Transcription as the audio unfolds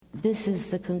This is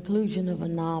the conclusion of a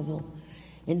novel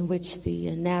in which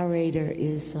the narrator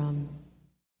is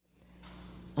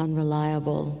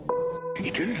unreliable.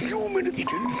 It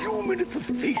illuminates the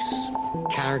face.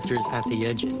 Characters at the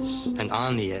edges and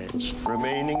on the edge.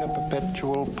 Remaining a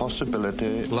perpetual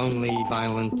possibility. Lonely,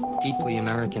 violent, deeply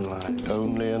American lives.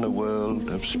 Only in a world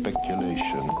of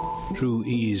speculation. True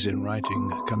ease in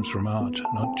writing comes from art,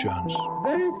 not chance.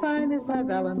 Very fine is my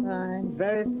Valentine,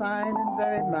 very fine and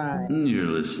very mine. You're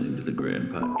listening to the Grand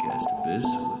Podcast Abyss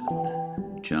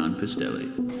with John Pistelli.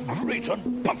 Great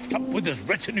and puffed up with his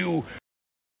retinue.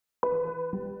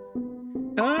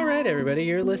 All right, everybody,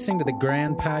 you're listening to the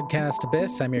Grand Podcast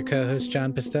Abyss. I'm your co-host,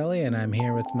 John Pistelli, and I'm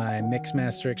here with my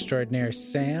Mixmaster Extraordinaire,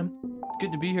 Sam.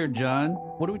 Good to be here, John.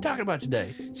 What are we talking about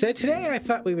today? So today I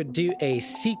thought we would do a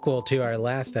sequel to our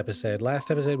last episode.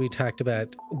 Last episode we talked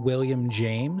about William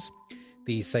James,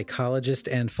 the psychologist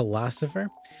and philosopher.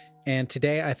 And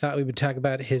today I thought we would talk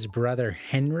about his brother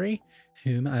Henry,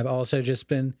 whom I've also just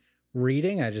been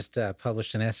reading. I just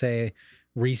published an essay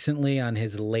recently on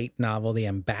his late novel, The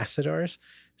Ambassadors.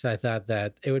 So I thought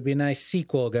that it would be a nice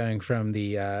sequel going from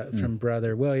the from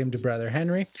Brother William to Brother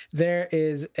Henry. There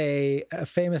is a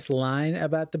famous line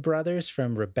about the brothers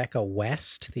from Rebecca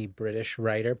West, the British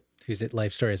writer, whose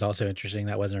life story is also interesting.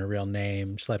 That wasn't her real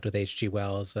name. Slept with H.G.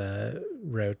 Wells,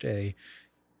 wrote a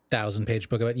 1,000-page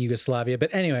book about Yugoslavia.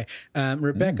 But anyway,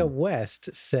 Rebecca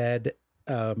West said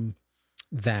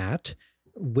that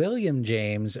William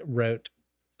James wrote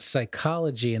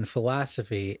psychology and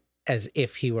philosophy as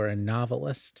if he were a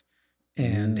novelist,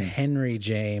 and Henry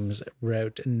James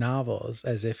wrote novels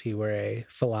as if he were a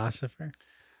philosopher.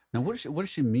 Now, what does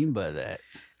she mean by that?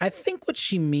 I think what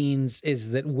she means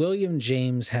is that William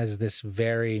James has this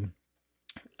very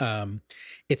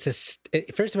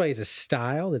first of all, he's a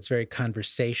style that's very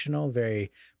conversational,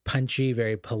 very punchy,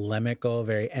 very polemical,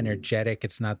 very energetic.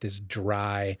 It's not this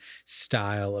dry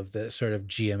style of the sort of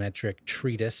geometric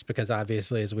treatise, because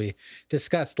obviously, as we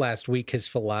discussed last week, his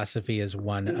philosophy is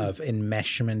one of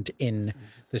enmeshment in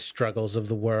the struggles of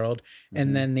the world.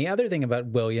 And then the other thing about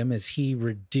William is he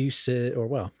reduce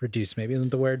maybe isn't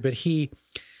the word, but he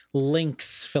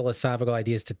links philosophical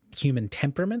ideas to human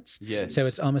temperaments. Yes. So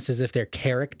it's almost as if they're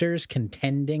characters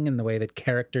contending in the way that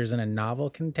characters in a novel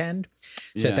contend.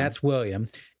 So that's William.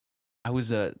 I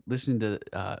was listening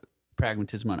to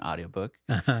Pragmatism on audiobook.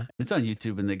 It's on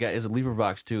YouTube, and the guy is a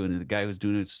LibriVox too, and the guy who's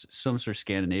doing it is some sort of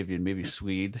Scandinavian, maybe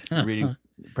Swede, reading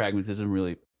Pragmatism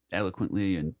really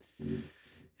eloquently and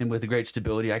with a great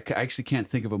stability. I actually can't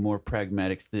think of a more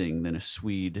pragmatic thing than a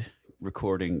Swede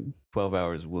recording 12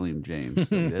 hours of William James.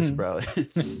 So that's probably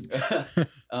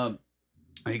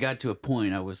I got to a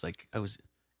point I was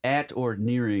at or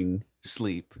nearing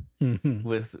sleep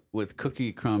with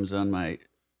cookie crumbs on my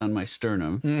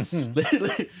sternum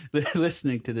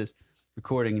listening to this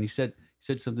recording, and he said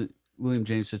something. William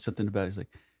James said something about, he's like,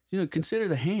 consider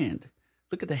the hand.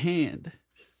 Look at the hand.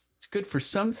 It's good for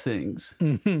some things,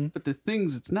 but the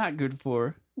things it's not good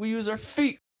for, we use our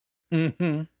feet.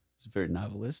 It's very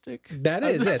novelistic. That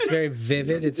is, it's very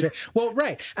vivid. It's very, well,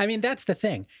 right. I mean, that's the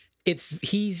thing.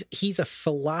 He's a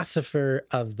philosopher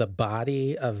of the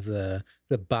body, of the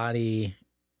body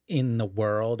in the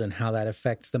world and how that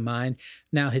affects the mind.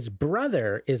 Now, his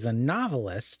brother is a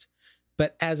novelist,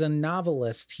 but as a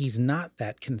novelist, he's not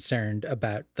that concerned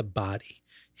about the body.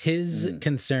 His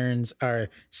concerns are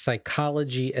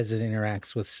psychology as it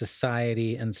interacts with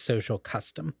society and social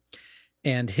custom.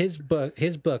 And his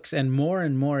books, and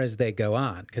more as they go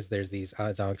on, because there's these,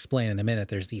 as I'll explain in a minute,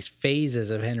 there's these phases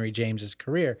of Henry James's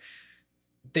career.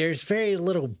 There's very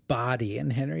little body in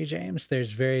Henry James.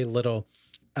 There's very little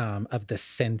of the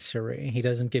sensory. He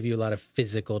doesn't give you a lot of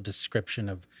physical description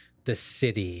of the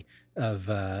city, of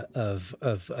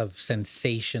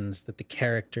sensations that the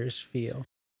characters feel.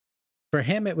 For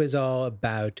him, it was all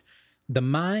about the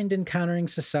mind encountering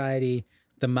society,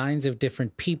 the minds of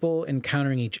different people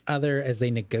encountering each other as they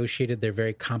negotiated their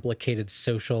very complicated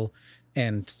social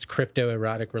and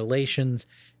crypto-erotic relations.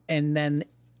 And then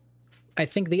I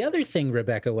think the other thing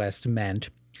Rebecca West meant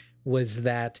was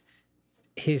that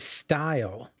his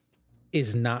style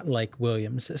is not like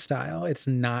William's style.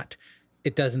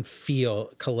 It doesn't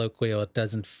feel colloquial. It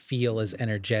doesn't feel as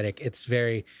energetic. It's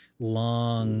very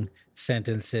long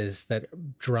sentences that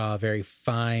draw very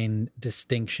fine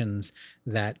distinctions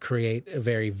that create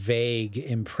very vague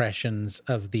impressions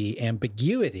of the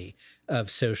ambiguity of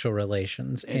social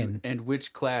relations. And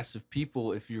which class of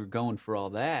people, if you're going for all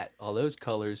those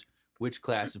colors, which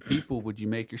class of people would you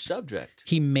make your subject?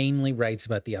 He mainly writes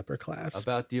about the upper class.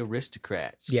 About the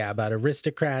aristocrats. Yeah, about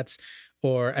aristocrats.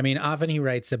 Or, I mean, often he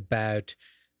writes about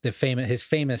his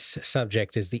famous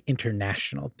subject is the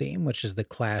international theme, which is the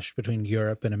clash between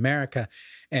Europe and America.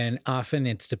 And often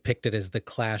it's depicted as the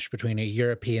clash between a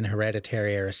European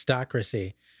hereditary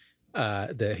aristocracy,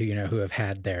 who have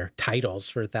had their titles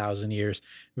for 1,000 years,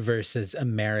 versus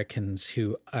Americans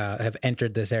who have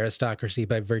entered this aristocracy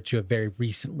by virtue of very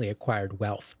recently acquired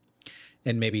wealth,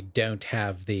 and maybe don't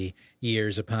have the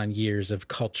years upon years of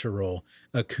cultural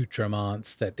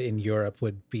accoutrements that in Europe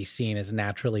would be seen as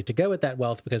naturally to go with that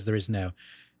wealth, because there is no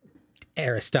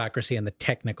aristocracy in the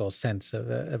technical sense of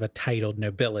a titled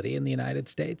nobility in the United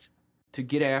States. To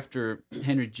get after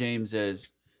Henry James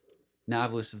as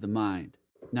novelist of the mind,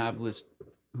 novelist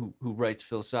who writes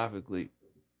philosophically,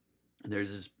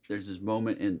 there's this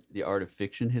moment in The Art of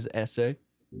Fiction, his essay,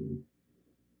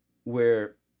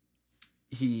 where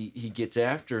he gets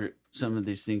after some of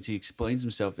these things. He explains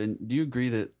himself. And do you agree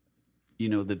that,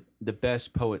 the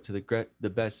best poets or the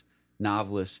best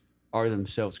novelists are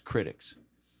themselves critics,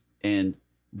 and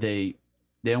they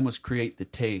almost create the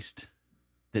taste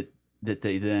that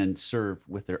they then serve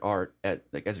with their art?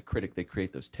 As a critic, they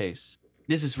create those tastes.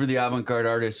 This is for the avant-garde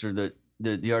artist, or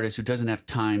the artist who doesn't have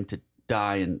time to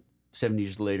die and 70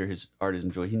 years later his art is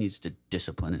enjoyed. He needs to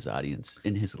discipline his audience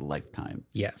in his lifetime.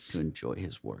 Yes. To enjoy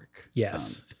his work.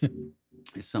 Yes.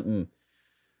 There's something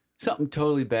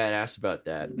totally badass about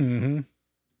that. Mm-hmm.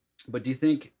 But do you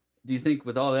think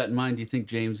with all that in mind, do you think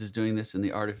James is doing this in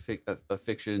The Art of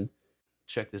Fiction?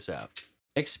 Check this out.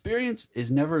 Experience is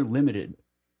never limited,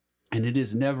 and it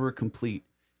is never complete.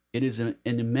 It is an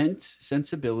immense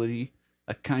sensibility,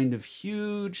 a kind of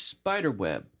huge spider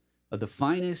web of the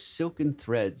finest silken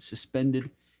threads suspended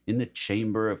in the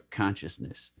chamber of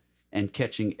consciousness and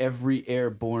catching every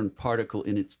airborne particle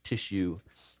in its tissue.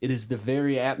 It is the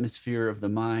very atmosphere of the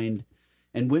mind,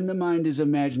 and when the mind is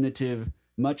imaginative,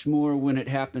 much more when it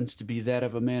happens to be that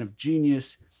of a man of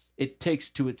genius, it takes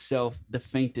to itself the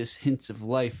faintest hints of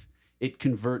life. It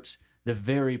converts the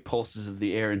very pulses of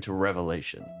the air into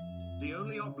revelation. The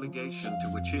only obligation to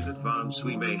which in advance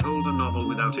we may hold a novel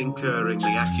without incurring the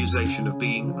accusation of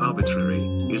being arbitrary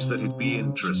is that it be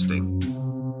interesting.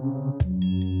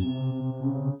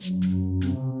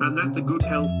 And that the good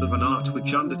health of an art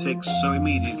which undertakes so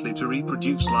immediately to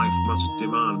reproduce life must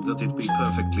demand that it be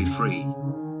perfectly free.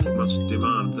 Must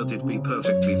demand that it be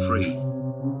perfectly free.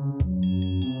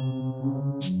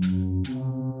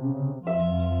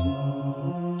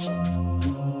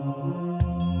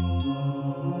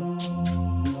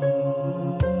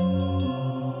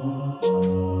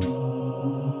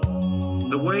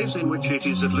 In which it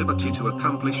is at liberty to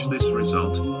accomplish this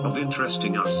result, of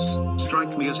interesting us,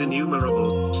 strike me as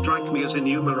innumerable,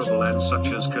 and such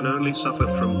as can only suffer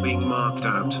from being marked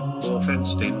out, or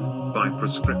fenced in, by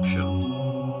prescription.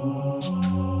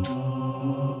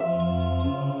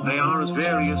 They are as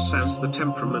various as the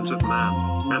temperament of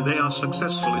man, and they are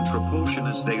successful in proportion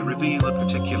as they reveal a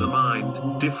particular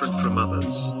mind, different from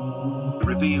others.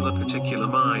 Reveal a particular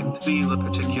mind.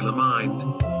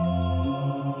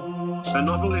 A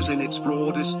novel is in its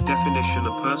broadest definition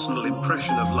a personal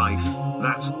impression of life,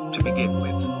 that, to begin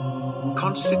with,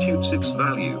 constitutes its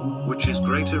value, which is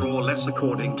greater or less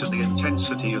according to the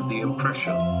intensity of the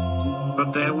impression.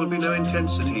 But there will be no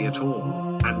intensity at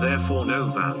all, and therefore no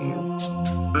value,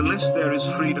 unless there is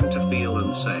freedom to feel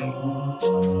and say.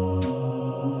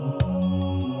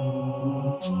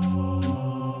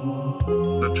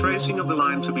 The tracing of the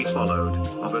line to be followed,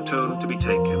 of a tone to be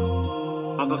taken,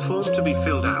 of a form to be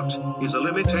filled out, is a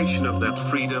limitation of that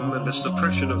freedom and a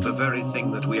suppression of the very thing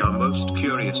that we are most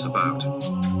curious about.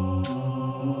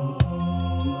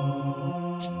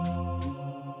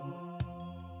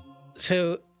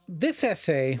 So this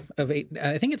essay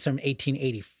I think it's from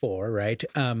 1884, right?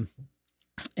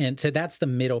 And so that's the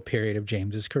middle period of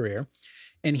James's career.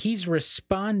 And he's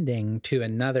responding to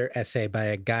another essay by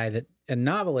a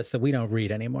novelist that we don't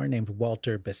read anymore, named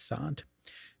Walter Besant,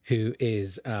 who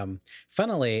is,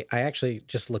 funnily, I actually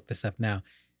just looked this up now.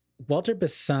 Walter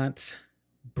Besant's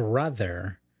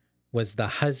brother was the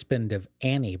husband of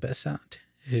Annie Besant,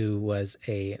 who was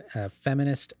a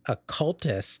feminist,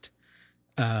 occultist,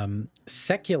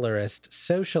 secularist,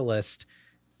 socialist,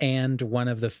 and one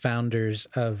of the founders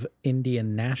of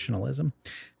Indian nationalism.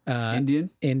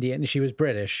 Indian. She was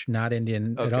British, not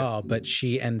Indian at all, but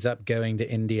she ends up going to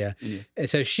India.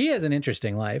 So she has an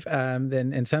interesting life.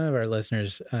 And some of our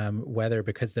listeners, whether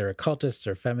because they're occultists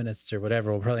or feminists or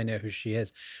whatever, will probably know who she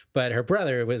is. But her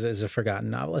brother is a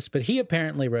forgotten novelist. But he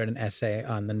apparently wrote an essay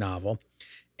on the novel.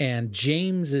 And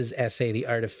James's essay, The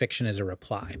Art of Fiction, is a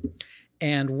reply.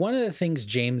 And one of the things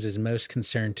James is most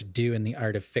concerned to do in The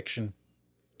Art of Fiction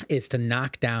is to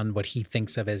knock down what he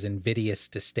thinks of as invidious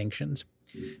distinctions.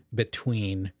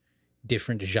 between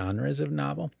different genres of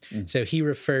novel. So he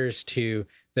refers to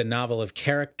the novel of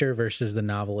character versus the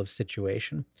novel of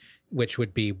situation, which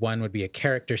would be, one would be a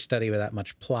character study without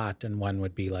much plot, and one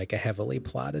would be like a heavily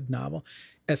plotted novel.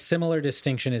 A similar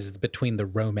distinction is between the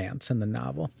romance and the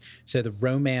novel. So the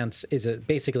romance is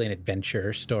basically an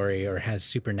adventure story or has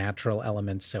supernatural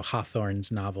elements. So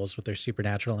Hawthorne's novels with their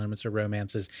supernatural elements are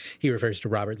romances. He refers to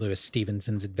Robert Louis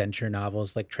Stevenson's adventure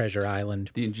novels like Treasure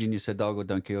Island. The Ingenious Hidalgo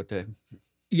Don Quixote.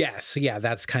 Yes, yeah,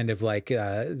 that's kind of like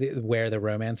where the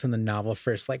romance and the novel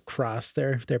first like cross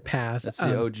their path. That's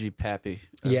the OG Pappy.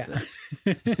 Yeah.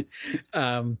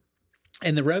 And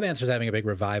the romance was having a big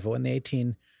revival in the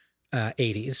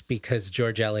 1880s because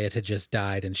George Eliot had just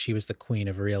died and she was the queen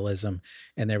of realism.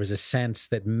 And there was a sense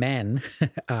that men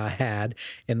had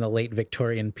in the late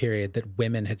Victorian period that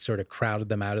women had sort of crowded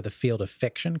them out of the field of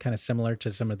fiction, kind of similar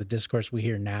to some of the discourse we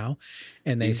hear now.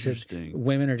 And they said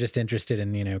women are just interested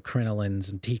in, crinolines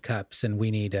and teacups, and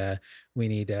we need to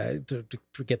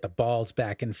get the balls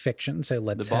back in fiction. So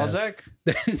let's the Balzac.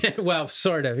 Well,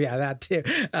 sort of, yeah, that too.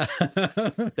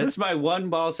 That's my one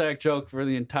Balzac joke for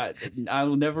the entire. I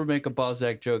will never make a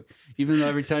Balzac joke, even though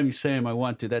every time you say them, I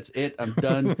want to. That's it. I'm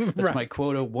done. That's Right. my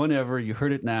quota. Whenever you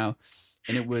heard it now,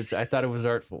 and I thought it was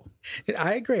artful.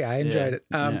 I agree. I enjoyed it.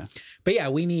 But yeah,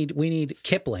 we need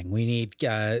Kipling. We need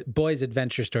boys'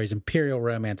 adventure stories, imperial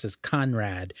romances,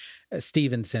 Conrad,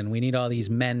 Stevenson. We need all these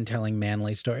men telling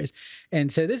manly stories. And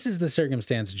so this is the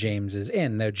circumstance James is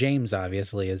in, though James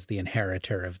obviously is the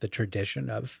inheritor of the tradition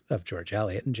of George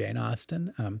Eliot and Jane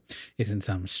Austen, is in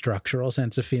some structural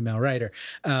sense a female writer.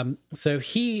 So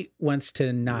he wants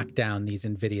to knock down these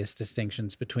invidious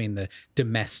distinctions between the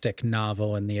domestic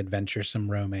novel and the adventuresome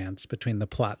romance, between the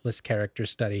plotless character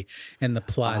study and the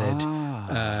plotted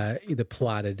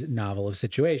novel of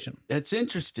situation. That's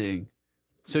interesting.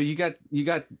 So you got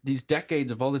these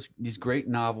decades of all these great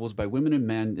novels by women and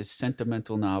men, these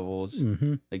sentimental novels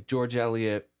like George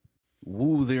Eliot,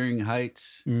 Wuthering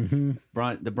Heights,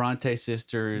 the Bronte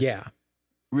sisters,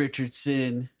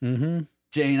 Richardson,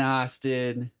 Jane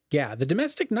Austen. Yeah, the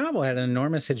domestic novel had an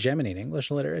enormous hegemony in English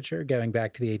literature going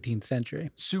back to the 18th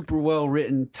century. Super well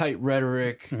written, tight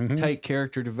rhetoric, tight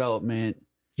character development,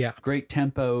 great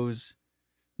tempos,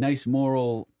 nice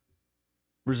moral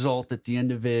result at the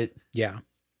end of it. Yeah.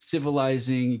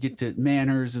 Civilizing, you get to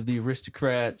manners of the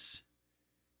aristocrats.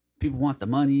 People want the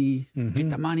money, get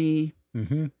the money.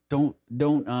 Don't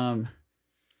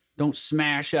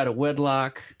smash out of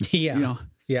wedlock.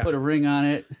 Put a ring on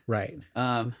it. Right.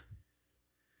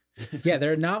 Yeah,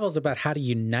 there are novels about how to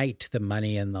unite the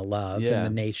money and the love and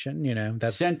the nation.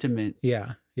 That's sentiment.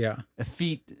 Yeah.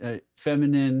 Effete,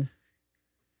 feminine.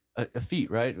 Effete,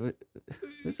 right?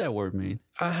 What's that word mean?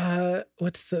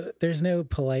 There's no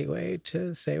polite way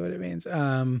to say what it means.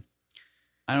 I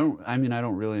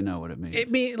don't really know what it means. It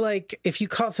means like if you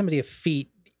call somebody a feet,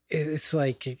 it's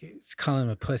like it's calling them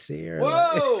a pussy or.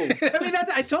 Whoa!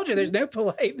 I told you there's no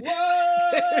polite.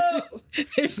 Whoa!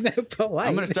 There's no polite.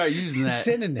 I'm going to start using that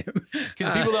synonym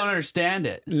because people don't understand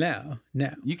it. No.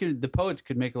 The poets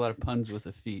could make a lot of puns with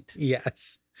a feet.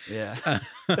 Yes. Yeah.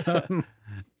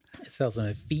 Sell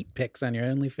some feet pics on your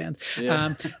OnlyFans.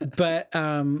 Yeah. But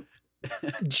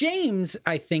James,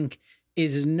 I think,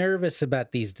 is nervous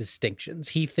about these distinctions.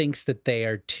 He thinks that they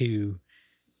are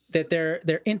that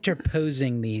they're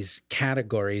interposing these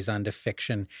categories onto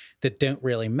fiction that don't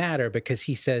really matter, because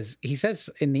he says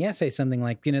in the essay something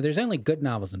like, there's only good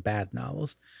novels and bad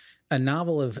novels.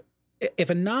 If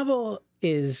a novel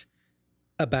is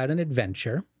about an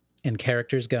adventure and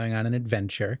characters going on an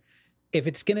adventure, if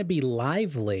it's going to be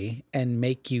lively and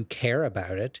make you care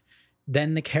about it,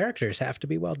 then the characters have to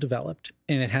be well developed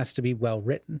and it has to be well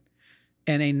written.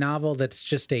 And a novel that's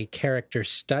just a character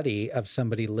study of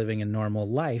somebody living a normal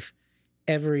life,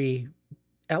 every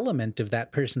element of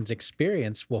that person's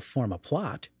experience will form a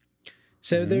plot.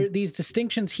 So there, these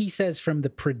distinctions, he says, from the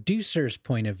producer's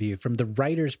point of view, from the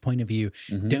writer's point of view,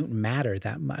 don't matter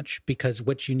that much, because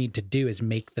what you need to do is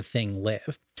make the thing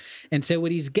live. And so what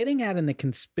he's getting at in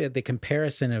the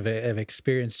comparison of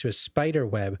experience to a spider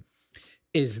web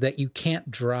is that you can't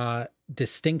draw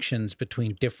distinctions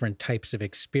between different types of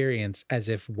experience as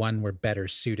if one were better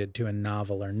suited to a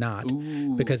novel or not.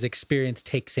 Ooh. Because experience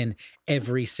takes in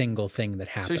every single thing that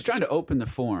happens. So he's trying to open the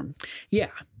form. Yeah.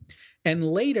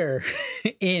 And later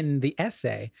in the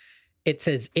essay, it's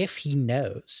as if he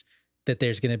knows that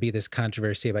there's going to be this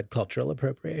controversy about cultural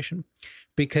appropriation,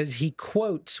 because he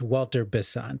quotes Walter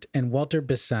Besant, and Walter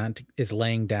Besant is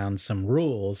laying down some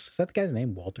rules. Is that the guy's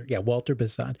name, Walter? Yeah, Walter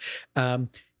Besant.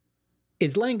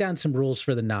 Is laying down some rules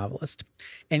for the novelist.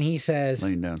 And he says...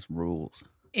 Laying down some rules.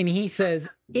 And he says,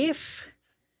 if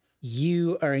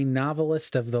you are a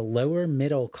novelist of the lower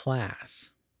middle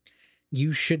class.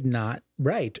 You should not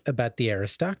write about the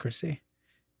aristocracy.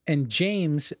 And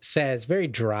James says very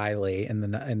dryly in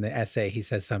the essay, he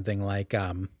says something like,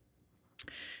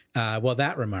 well,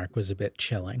 that remark was a bit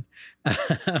chilling.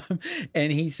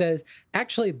 And he says,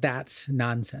 actually, that's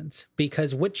nonsense,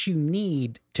 because what you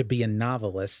need to be a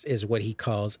novelist is what he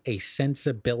calls a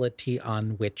sensibility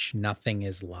on which nothing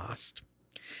is lost.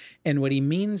 And what he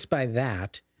means by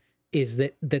that is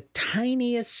that the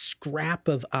tiniest scrap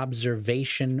of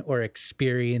observation or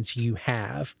experience you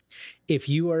have, if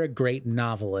you are a great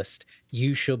novelist,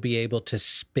 you shall be able to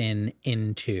spin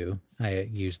into, I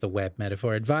use the web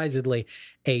metaphor advisedly,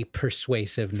 a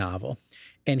persuasive novel.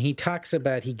 And he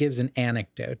gives an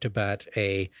anecdote about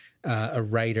a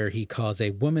writer he calls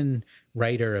a woman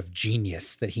writer of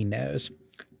genius that he knows.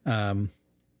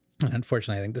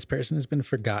 Unfortunately, I think this person has been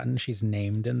forgotten. She's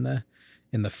named in the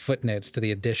footnotes to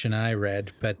the edition I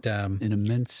read, but an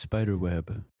immense spider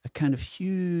web, a kind of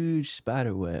huge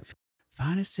spider web,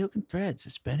 fine as silken thread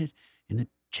suspended in the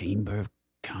chamber of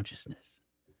consciousness.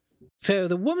 So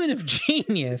the woman of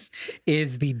genius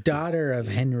is the daughter of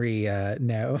Henry,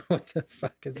 what the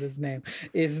fuck is his name?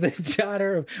 Is the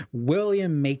daughter of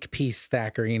William Makepeace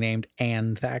Thackeray, named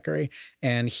Anne Thackeray.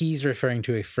 And he's referring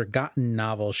to a forgotten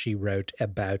novel she wrote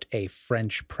about a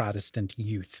French Protestant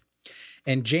youth.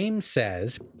 And James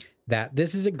says that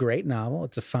this is a great novel.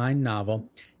 It's a fine novel.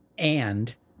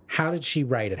 And how did she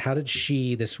write it? How did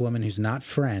she, this woman who's not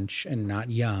French and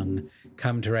not young,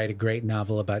 come to write a great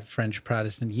novel about French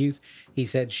Protestant youth? He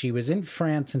said she was in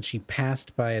France and she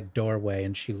passed by a doorway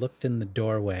and she looked in the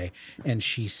doorway and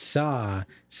she saw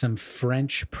some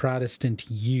French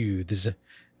Protestant youths.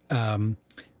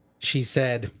 She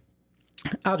said,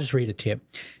 I'll just read it to you.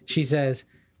 She says,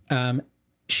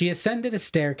 she ascended a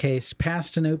staircase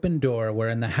past an open door where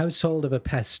in the household of a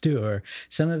pasteur,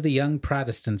 some of the young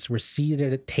Protestants were seated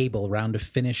at a table round a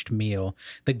finished meal.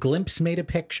 The glimpse made a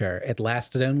picture. It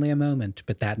lasted only a moment,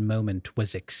 but that moment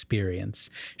was experience.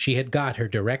 She had got her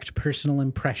direct personal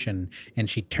impression, and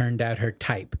she turned out her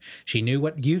type. She knew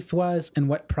what youth was and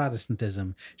what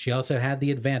Protestantism. She also had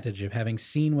the advantage of having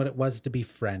seen what it was to be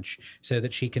French, so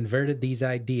that she converted these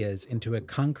ideas into a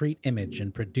concrete image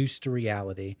and produced a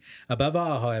reality. Above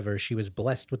all, however, she was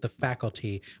blessed with the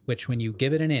faculty which, when you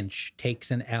give it an inch,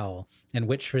 takes an ell, and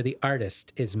which for the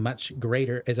artist is a much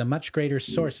greater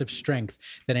source of strength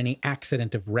than any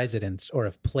accident of residence or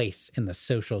of place in the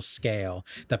social scale.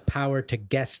 The power to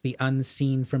guess the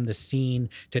unseen from the seen,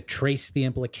 to trace the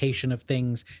implication of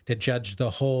things, to judge the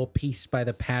whole piece by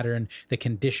the pattern, the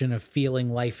condition of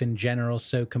feeling life in general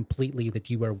so completely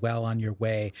that you are well on your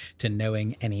way to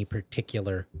knowing any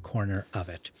particular corner of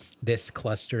it. This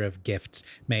cluster of gifts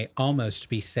may almost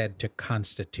be said to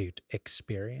constitute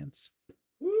experience.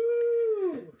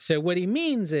 Woo! So what he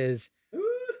means is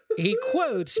he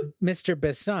quotes Mr.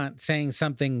 Besant saying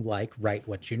something like, write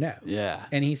what you know. Yeah.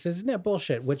 And he says, no,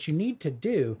 bullshit. What you need to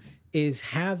do is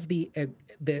have the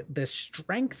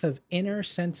strength of inner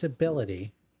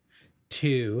sensibility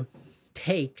to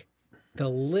take the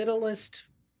littlest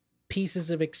pieces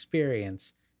of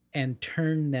experience and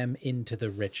turn them into the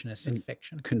richness of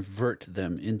fiction. Convert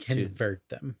them into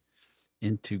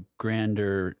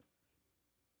grander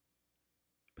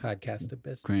podcast of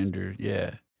business. Grander,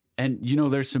 yeah. And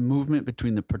there's some movement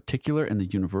between the particular and the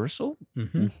universal,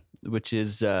 which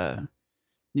is a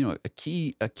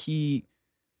key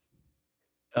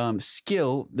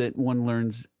skill that one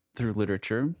learns through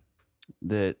literature.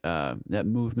 That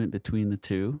movement between the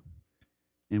two,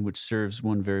 and which serves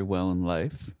one very well in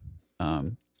life.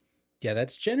 Yeah,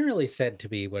 that's generally said to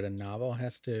be what a novel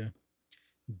has to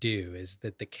do, is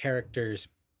that the characters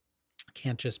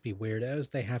can't just be weirdos.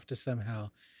 They have to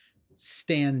somehow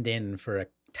stand in for a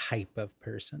type of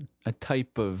person. A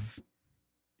type of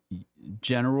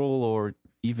general or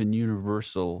even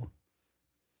universal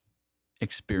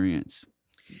experience.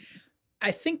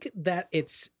 I think that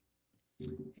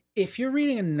if you're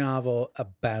reading a novel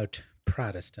about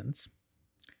Protestants,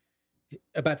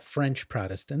 about French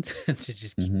Protestants, to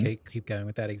just keep going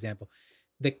with that example,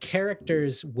 the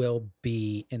characters will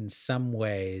be in some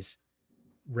ways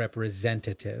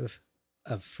representative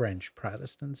of French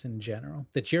Protestants in general,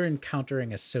 that you're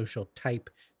encountering a social type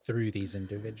through these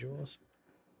individuals.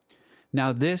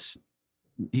 Now this,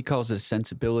 he calls it a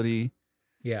sensibility,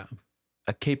 a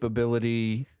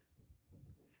capability,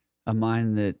 a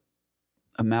mind that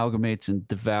amalgamates and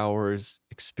devours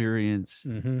experience.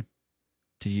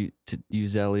 To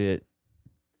use Eliot,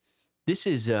 this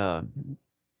is all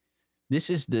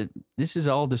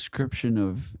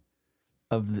description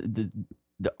of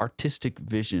the artistic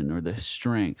vision or the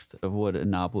strength of what a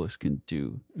novelist can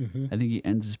do. Mm-hmm. I think he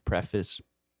ends his preface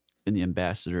in The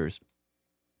Ambassadors.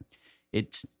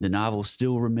 The novel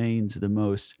still remains the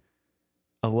most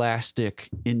elastic,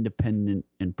 independent,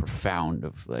 and profound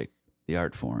of like the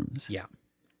art forms. Yeah.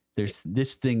 There's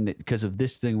this thing that, because of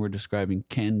this thing we're describing,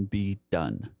 can be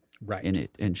done Right. in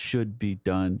it and should be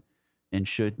done and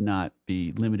should not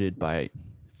be limited by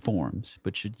forms,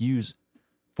 but should use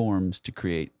forms to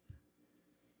create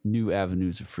new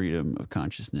avenues of freedom of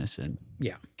consciousness and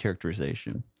Yeah.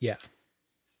 characterization. Yeah.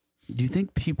 Do you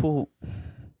think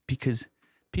because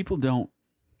people don't,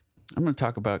 I'm going to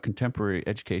talk about contemporary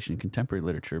education, contemporary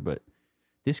literature, but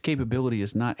this capability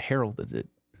is not heralded.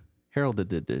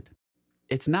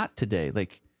 It's not today.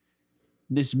 Like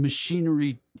this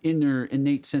machinery, inner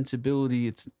innate sensibility.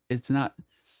 It's not,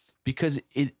 because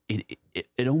it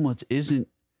almost isn't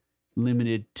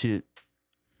limited to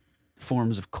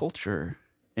forms of culture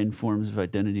and forms of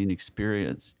identity and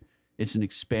experience. It's an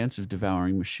expansive,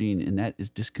 devouring machine, and that is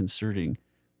disconcerting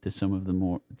to some of the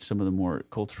more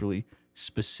culturally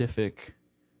specific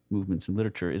movements in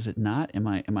literature. Is it not? Am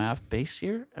I off base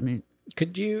here? I mean,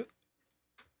 Could you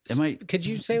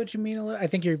say what you mean a little? I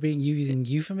think you're using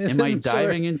euphemisms. Am I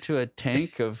diving into a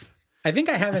tank of? I think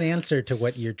I have an answer to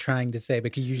what you're trying to say,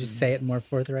 but could you just say it more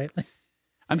forthrightly?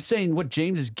 I'm saying what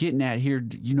James is getting at here.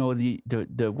 You know, the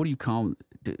what do you call them?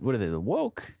 What are they? The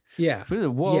woke. Yeah. What are the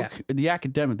woke? Yeah.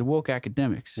 The woke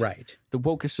academics. Right. The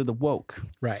wokest of the woke.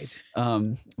 Right.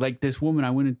 Like this woman,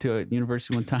 I went into a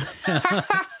university one time.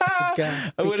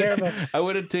 God, be careful. I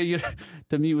went into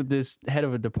to meet with this head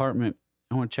of a department.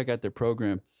 I want to check out their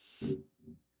program,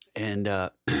 and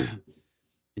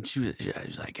and she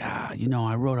was like, I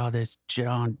wrote all this shit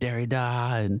on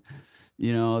Derrida, and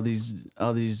all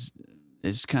these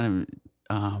it's kind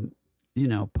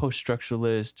of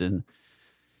post-structuralist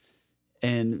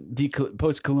and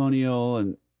post-colonial,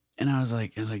 and I was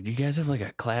like, do you guys have like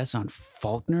a class on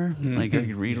Faulkner? Like, I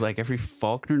could read like every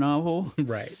Faulkner novel.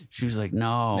 Right. She was like,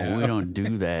 no, we don't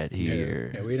do that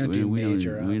here. No, we don't do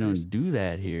major authors. We don't do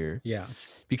that here. Yeah.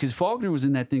 Because Faulkner was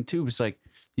in that thing too. It was like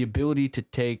the ability to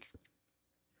take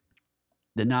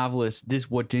the novelist,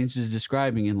 what James is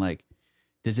describing, and like,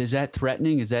 is that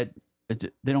threatening? Is that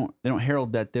they don't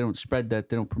herald that, they don't spread that,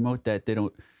 they don't promote that, they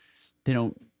don't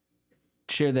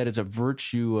share that as a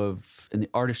virtue of in the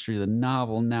artistry of the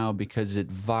novel now, because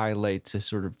it violates a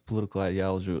sort of political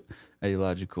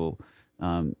ideological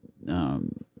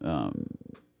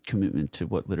commitment to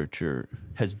what literature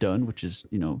has done, which is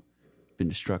been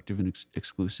destructive and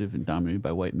exclusive and dominated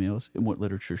by white males, and what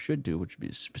literature should do, which would be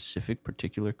a specific,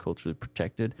 particular, culturally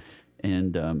protected,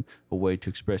 and a way to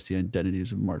express the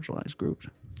identities of marginalized groups.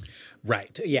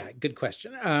 Right. Yeah. Good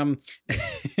question.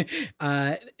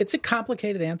 It's a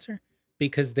complicated answer,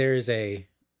 because there is a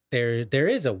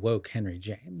woke Henry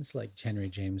James, like Henry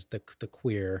James, the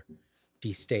queer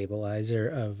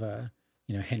destabilizer of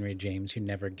Henry James, who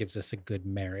never gives us a good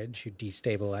marriage, who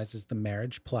destabilizes the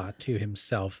marriage plot to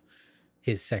himself.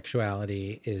 His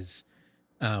sexuality is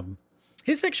an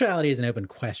open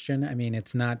question. I mean,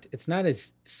 it's not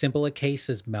as simple a case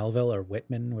as Melville or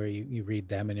Whitman, where you read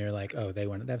them and you're like, oh, they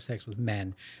wanted to have sex with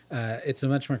men. It's a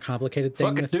much more complicated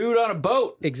thing. Fuck a dude on a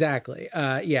boat. Exactly.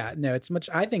 I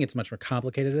think it's much more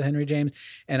complicated with Henry James.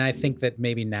 And I think that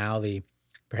maybe now the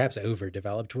perhaps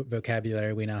overdeveloped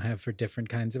vocabulary we now have for different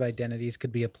kinds of identities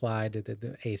could be applied to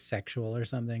the asexual or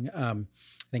something. I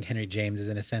think Henry James is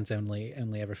in a sense only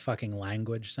ever fucking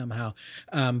language somehow.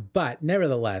 But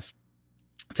nevertheless,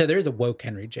 so there's a woke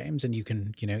Henry James, and you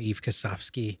can, Eve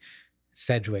Kosofsky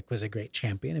Sedgwick was a great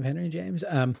champion of Henry James.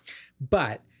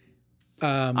 But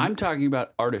I'm talking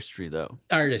about artistry, though.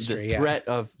 Artistry, the threat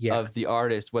of the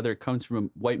artist, whether it comes from a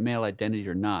white male identity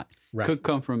or not, could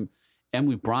come from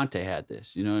Emily Bronte had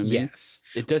this. You know what I mean? Yes.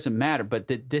 It doesn't matter,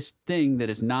 but this thing that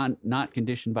is not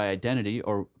conditioned by identity,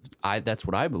 that's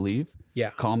what I believe.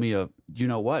 Yeah. Call me a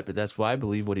but that's what I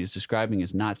believe. What he's describing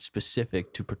is not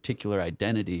specific to particular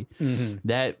identity. Mm-hmm.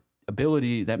 That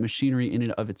ability, that machinery in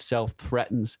and of itself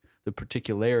threatens the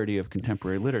particularity of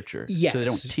contemporary literature. Yes. So they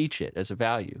don't teach it as a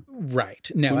value. Right.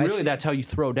 No, really, that's how you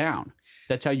throw down.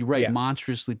 That's how you write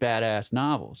monstrously badass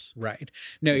novels. Right.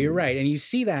 No, you're right. And you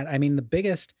see that. I mean,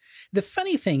 the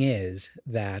funny thing is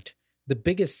that the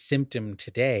biggest symptom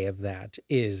today of that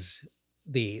is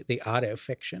the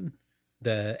autofiction,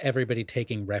 the everybody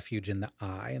taking refuge in the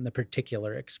I and the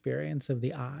particular experience of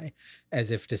the I,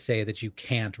 as if to say that you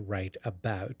can't write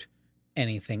about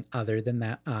anything other than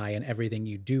that I, and everything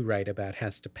you do write about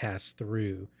has to pass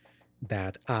through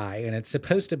that I, and it's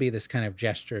supposed to be this kind of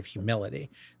gesture of humility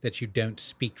that you don't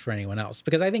speak for anyone else,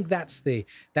 because I think that's the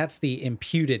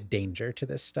imputed danger to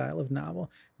this style of novel,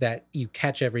 that you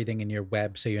catch everything in your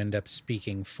web, so you end up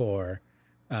speaking for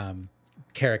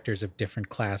characters of different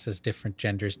classes, different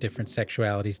genders, different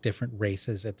sexualities, different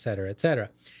races, et cetera,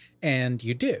 and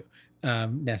you do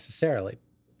necessarily.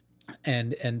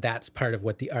 And that's part of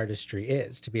what the artistry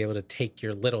is, to be able to take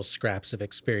your little scraps of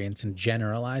experience and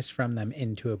generalize from them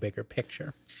into a bigger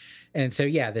picture. And so,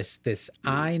 yeah, this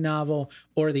I novel,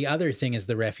 or the other thing is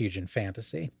the refuge in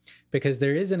fantasy, because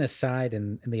there is an aside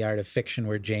in the art of fiction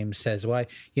where James says, well,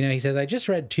 he says, I just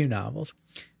read 2 novels.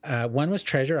 One was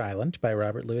Treasure Island by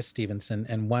Robert Louis Stevenson,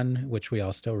 and one, which we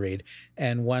all still read,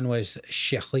 and one was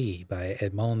Chérie by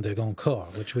Edmond de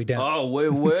Goncourt, which we don't. Oh,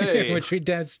 wait. which we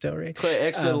don't still read. Très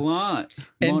excellent,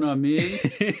 mon ami.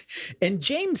 And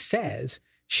James says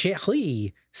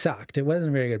Chérie sucked. It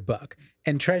wasn't a very good book.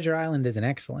 And Treasure Island is an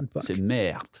excellent book. C'est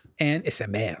merde. And it's a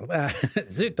merde.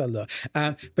 Zut alors.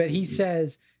 But he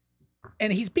says,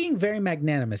 and he's being very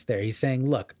magnanimous there. He's saying,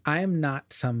 look, I am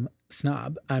not some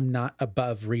snob. I'm not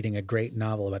above reading a great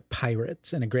novel about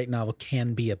pirates, and a great novel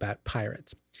can be about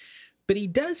pirates. But he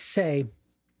does say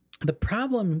the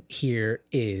problem here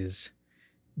is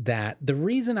that the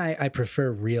reason I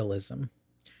prefer realism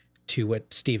to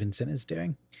what Stevenson is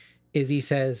doing is he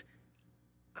says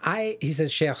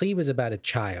Chérie was about a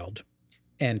child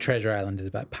and Treasure Island is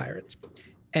about pirates.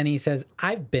 And he says,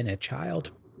 I've been a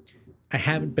child. I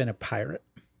haven't been a pirate.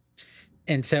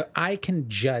 And so I can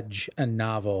judge a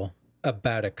novel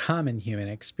about a common human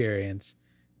experience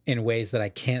in ways that I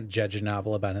can't judge a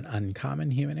novel about an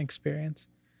uncommon human experience.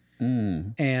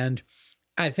 And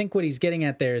I think what he's getting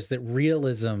at there is that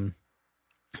realism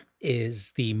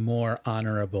is the more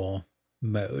honorable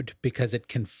mode, because it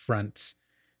confronts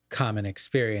common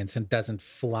experience and doesn't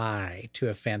fly to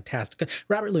a fantastic...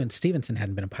 Robert Louis Stevenson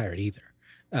hadn't been a pirate either.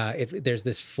 There's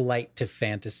this flight to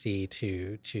fantasy,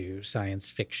 to science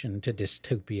fiction, to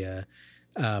dystopia,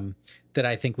 that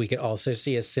I think we could also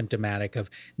see as symptomatic of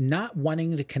not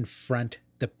wanting to confront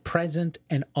the present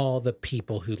and all the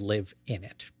people who live in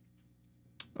it.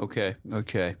 Okay.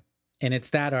 And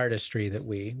it's that artistry that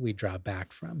we draw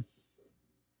back from.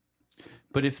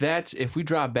 But if we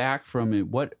draw back from it,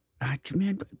 what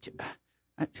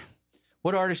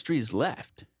artistry is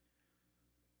left?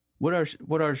 What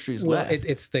artistry is left?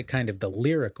 It's the kind of the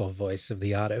lyrical voice of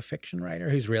the autofiction writer,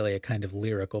 who's really a kind of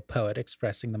lyrical poet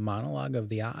expressing the monologue of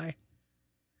the I,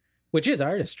 which is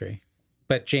artistry.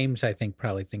 But James, I think,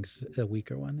 probably thinks a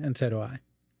weaker one, and so do I.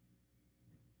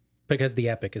 Because the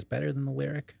epic is better than the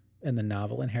lyric, and the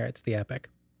novel inherits the epic.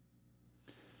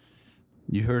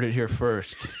 You heard it here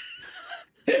first.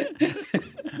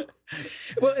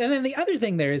 Well, and then the other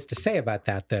thing there is to say about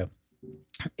that, though,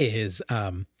 is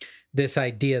this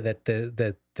idea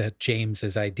that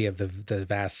James's idea of the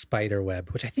vast spider web,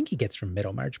 which I think he gets from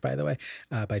Middlemarch, by the way,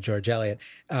 by George Eliot,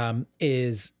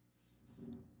 is...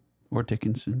 Or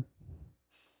Dickinson.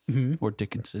 Mm-hmm. Or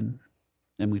Dickinson.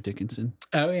 Emily Dickinson.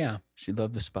 Oh, yeah. She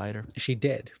loved the spider. She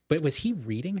did. But was he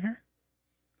reading her?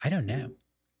 I don't know.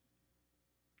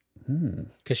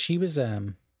 Because she was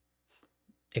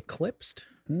eclipsed.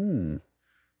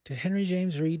 Did Henry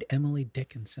James read Emily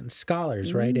Dickinson?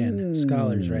 Scholars write in.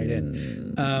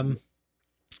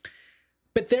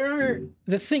 But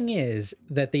the thing is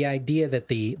that the idea that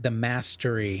the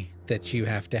mastery that you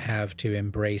have to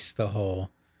embrace the whole,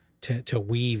 to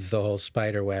weave the whole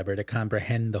spider web, or to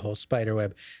comprehend the whole spider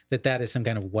web, that is some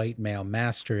kind of white male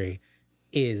mastery,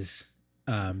 is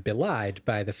belied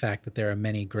by the fact that there are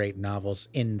many great novels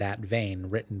in that vein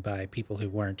written by people who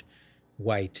weren't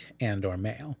white and or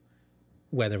male.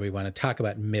 Whether we want to talk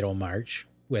about Middlemarch,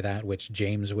 without which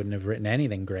James wouldn't have written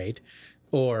anything great,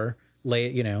 or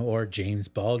James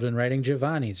Baldwin writing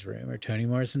Giovanni's Room, or Toni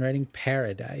Morrison writing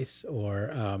Paradise,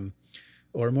 or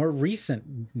more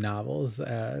recent novels,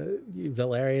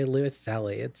 Valeria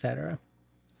Luiselli, etc.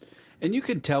 And you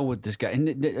can tell with this guy,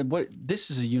 and what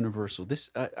this is a universal. This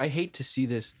I hate to see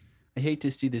this. I hate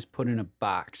to see this put in a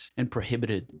box and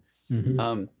prohibited.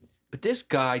 Mm-hmm. But this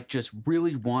guy just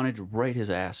really wanted to write his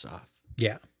ass off.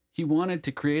 Yeah, he wanted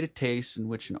to create a taste in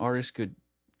which an artist could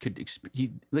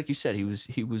like you said, he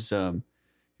was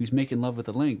making love with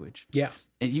the language. Yeah,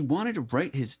 and he wanted to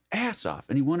write his ass off,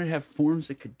 and he wanted to have forms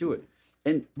that could do it.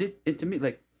 And to me,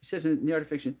 like he says in the art of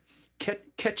fiction,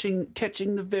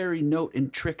 catching the very note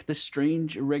and trick the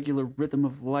strange irregular rhythm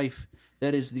of life.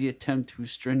 That is the attempt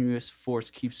whose strenuous force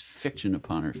keeps fiction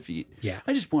upon her feet. Yeah,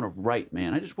 I just want to write,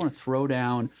 man. I just want to throw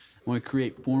down. I want to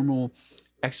create formal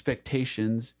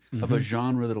expectations of a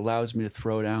genre that allows me to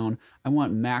throw down. I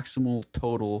want maximal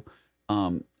total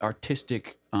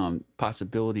artistic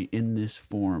possibility in this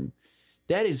form.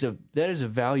 That is a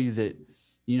value that,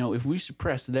 if we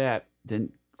suppress that,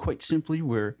 then quite simply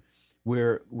we're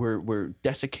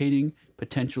desiccating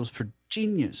potentials for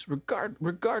genius,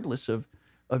 regardless of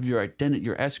your identity,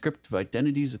 your ascriptive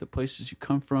identities, or the places you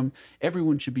come from.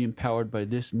 Everyone should be empowered by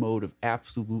this mode of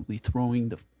absolutely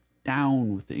throwing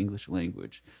down with the English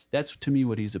language. That's, to me,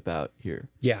 what he's about here.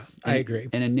 Yeah, I agree.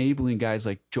 And enabling guys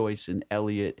like Joyce and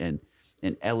Eliot and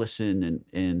Ellison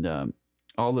and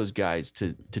all those guys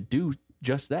to do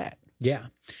just that. Yeah.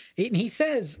 And he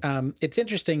says, it's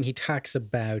interesting, he talks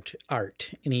about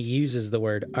art, and he uses the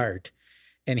word art.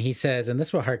 And he says, and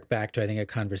this will hark back to, I think, a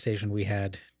conversation we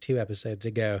had 2 episodes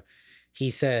ago. He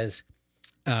says,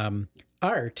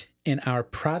 art in our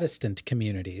Protestant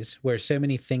communities, where so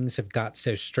many things have got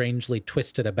so strangely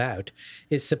twisted about,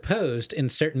 is supposed in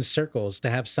certain circles to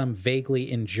have some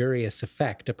vaguely injurious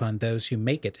effect upon those who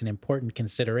make it an important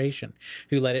consideration,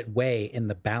 who let it weigh in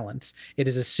the balance. It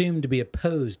is assumed to be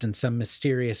opposed in some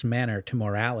mysterious manner to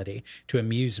morality, to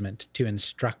amusement, to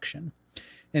instruction.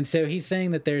 And so he's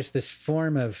saying that there's this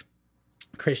form of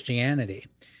Christianity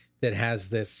that has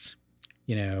this,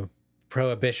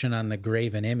 prohibition on the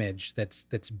graven image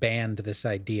that's banned this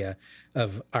idea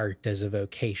of art as a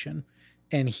vocation.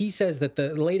 And he says that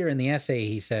later in the essay,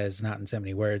 he says, not in so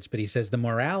many words, but he says the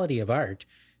morality of art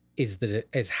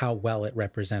is how well it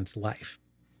represents life.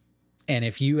 And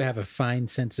if you have a fine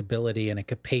sensibility and a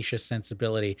capacious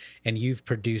sensibility, and you've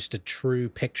produced a true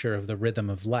picture of the rhythm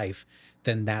of life,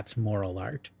 then that's moral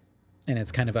art. And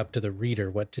it's kind of up to the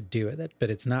reader what to do with it, but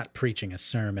it's not preaching a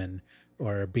sermon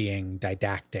or being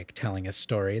didactic, telling a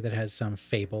story that has some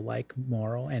fable-like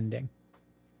moral ending.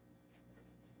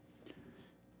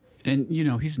 And,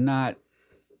 he's not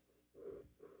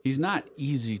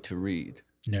easy to read.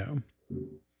 No.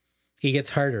 He gets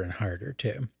harder and harder,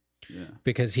 too. Yeah.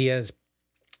 Because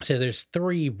there's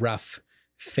 3 rough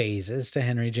phases to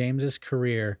Henry James's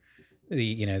career,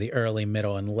 the early,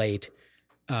 middle, and late.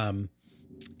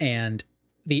 And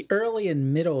the early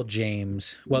and middle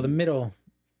James, the middle,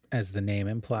 as the name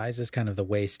implies, is kind of the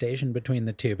way station between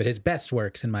the two, but his best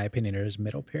works, in my opinion, are his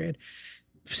middle period.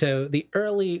 So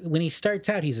when he starts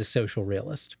out, he's a social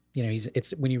realist.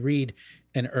 When you read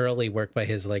an early work by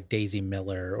his, like Daisy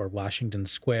Miller or Washington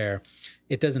Square,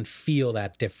 it doesn't feel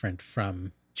that different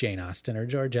from Jane Austen or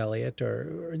George Eliot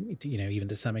or even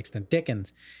to some extent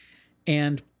Dickens.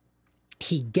 And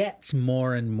he gets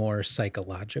more and more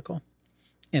psychological,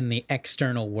 and the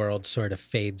external world sort of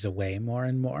fades away more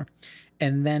and more.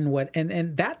 And then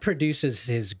and that produces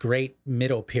his great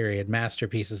middle period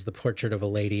masterpieces, The Portrait of a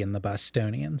Lady and The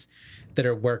Bostonians, that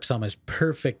are works almost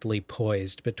perfectly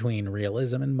poised between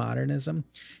realism and modernism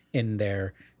in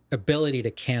their ability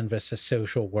to canvas a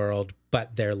social world,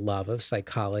 but their love of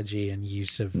psychology and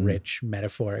use of rich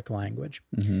metaphoric language.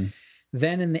 Mm-hmm.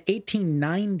 Then in the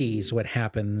 1890s, what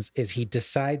happens is he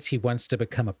decides he wants to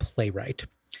become a playwright.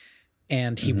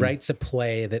 And he writes a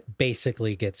play that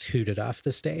basically gets hooted off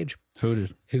the stage.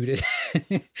 Hooted.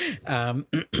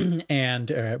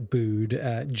 And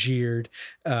booed, jeered,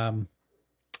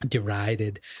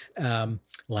 derided,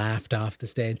 laughed off the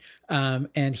stage.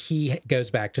 And he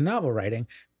goes back to novel writing.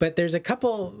 But there's a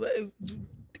couple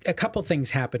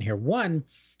things happen here. One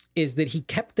is that he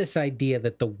kept this idea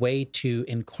that the way to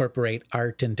incorporate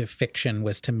art into fiction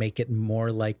was to make it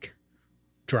more like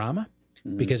drama.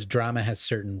 Because drama has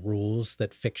certain rules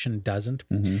that fiction doesn't.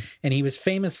 Mm-hmm. And he was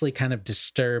famously kind of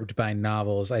disturbed by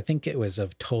novels. I think it was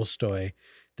of Tolstoy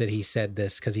that he said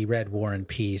this, because he read War and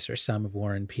Peace, or some of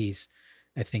War and Peace,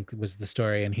 I think was the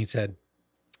story. And he said,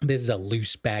 this is a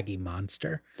loose, baggy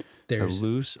monster. A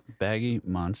loose, baggy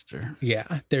monster.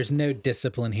 Yeah. There's no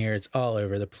discipline here. It's all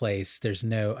over the place. There's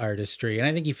no artistry. And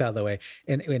I think he felt that way.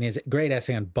 And in his great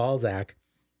essay on Balzac,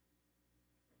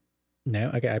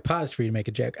 no? Okay, I paused for you to make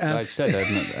a joke. I said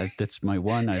that's my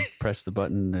one. I pressed the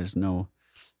button.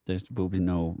 There will be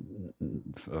no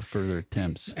further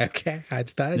attempts. Okay, I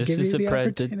just thought I'd give you the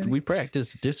opportunity. We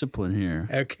practice discipline here.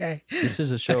 Okay. This is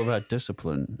a show about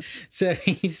discipline. So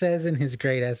he says in his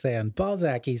great essay on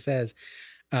Balzac, he says,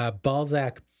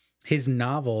 Balzac, his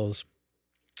novels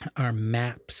are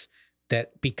maps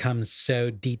that become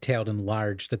so detailed and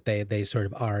large that they sort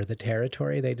of are the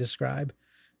territory they describe.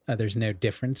 There's no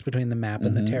difference between the map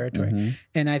and the territory. Mm-hmm.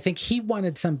 And I think he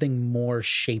wanted something more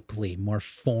shapely, more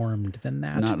formed than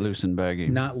that. Not loose and baggy.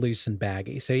 Not loose and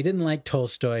baggy. So he didn't like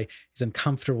Tolstoy. He's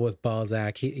uncomfortable with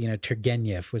Balzac.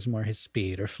 Turgenev was more his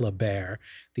speed, or Flaubert,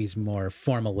 these more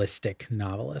formalistic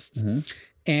novelists. Mm-hmm.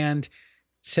 And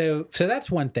So that's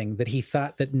one thing, that he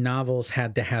thought that novels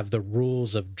had to have the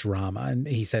rules of drama. And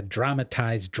he said,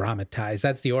 dramatize.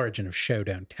 That's the origin of show,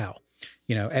 don't tell.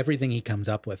 You know, everything he comes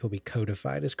up with will be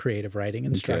codified as creative writing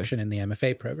instruction in the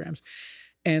MFA programs.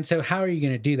 And so how are you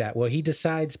going to do that? Well, he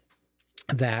decides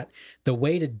that the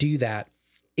way to do that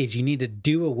is you need to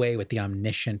do away with the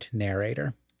omniscient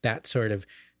narrator. That sort of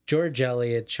George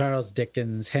Eliot, Charles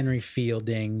Dickens, Henry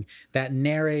Fielding, that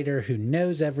narrator who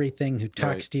knows everything, who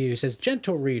talks to you, says,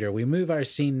 gentle reader, we move our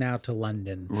scene now to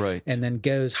London. Right. And then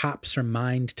hops from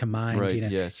mind to mind. Right, you know,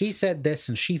 yes. He said this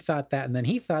and she thought that, and then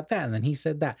he thought that, and then he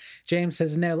said that. James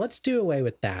says, no, let's do away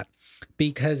with that,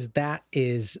 because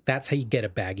that's how you get a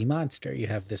baggy monster. You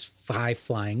have this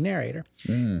high-flying narrator.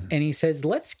 And he says,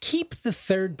 let's keep the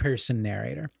third-person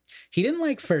narrator. He didn't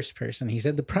like first person. He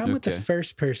said the problem with the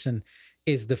first person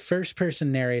is the first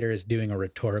person narrator is doing a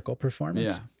rhetorical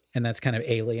performance. Yeah. And that's kind of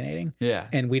alienating. Yeah.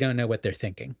 And we don't know what they're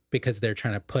thinking because they're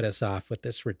trying to put us off with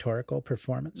this rhetorical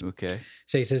performance. Okay.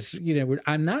 So he says, you know,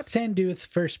 I'm not saying do a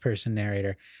first person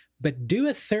narrator, but do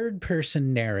a third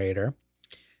person narrator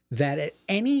that at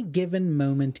any given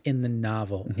moment in the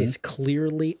novel is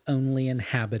clearly only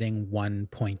inhabiting one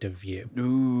point of view.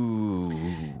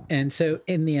 Ooh. And so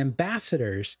in The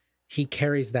Ambassadors, he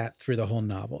carries that through the whole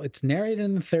novel. It's narrated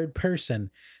in the third person,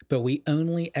 but we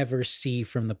only ever see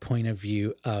from the point of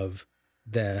view of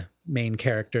the main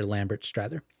character, Lambert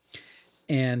Strother.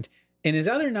 And in his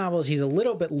other novels, he's a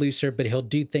little bit looser, but he'll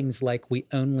do things like we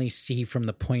only see from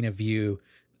the point of view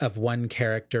of one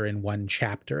character in one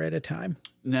chapter at a time.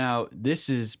 Now, this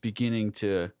is beginning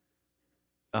to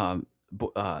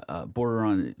border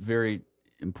on very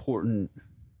important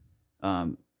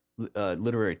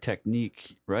literary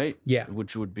technique, right? Yeah.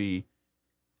 Which would be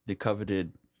the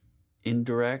coveted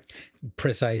indirect.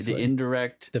 Precisely. The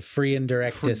indirect. The free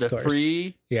indirect discourse. The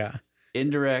free yeah.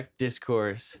 indirect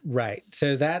discourse. Right.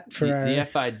 So that for the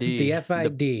FID. The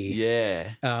FID.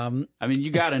 Yeah. I mean, you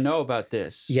got to know about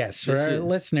this. Yes, for our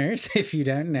listeners, if you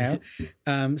don't know.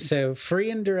 So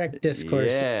free indirect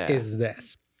discourse is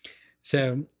this.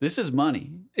 So this is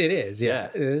money. It is, yeah.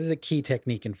 This is a key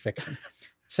technique in fiction.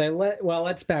 So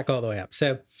let's back all the way up.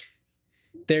 So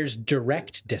there's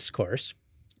direct discourse,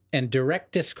 and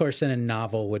direct discourse in a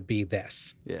novel would be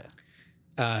this. Yeah.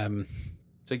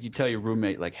 It's like you tell your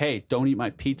roommate, like, hey, don't eat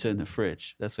my pizza in the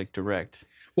fridge. That's like direct.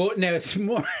 Well, no, it's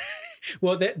more,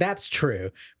 well, that's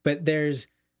true. But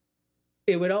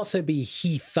it would also be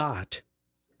he thought,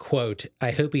 quote,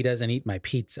 I hope he doesn't eat my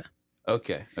pizza.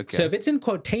 Okay. So if it's in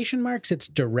quotation marks, it's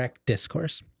direct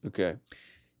discourse. Okay.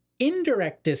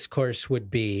 Indirect discourse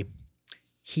would be,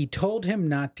 he told him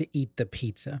not to eat the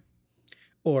pizza,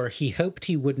 or he hoped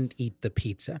he wouldn't eat the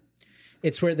pizza.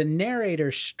 It's where the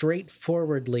narrator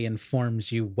straightforwardly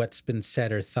informs you what's been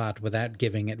said or thought without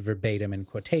giving it verbatim in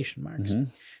quotation marks.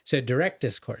 So direct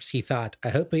discourse, he thought,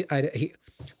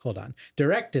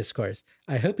 direct discourse,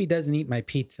 I hope he doesn't eat my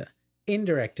pizza.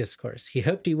 Indirect discourse, he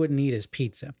hoped he wouldn't eat his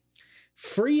pizza.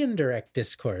 Free indirect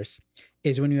discourse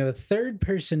is when you have a third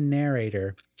person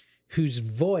narrator whose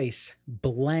voice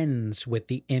blends with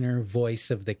the inner voice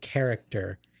of the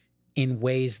character in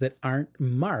ways that aren't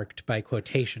marked by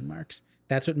quotation marks.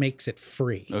 That's what makes it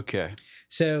free. Okay.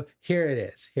 So here it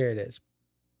is.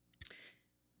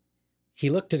 He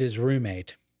looked at his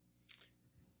roommate.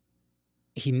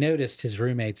 He noticed his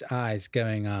roommate's eyes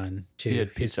going on to his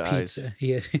pizza. Eyes.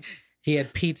 He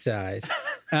had pizza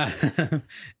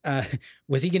eyes.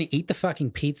 Was he going to eat the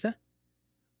fucking pizza?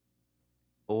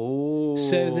 Oh.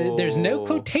 So there's no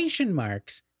quotation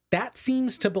marks. That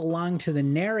seems to belong to the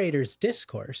narrator's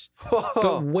discourse.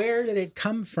 But where did it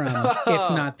come from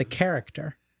if not the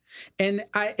character? And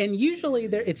usually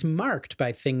it's marked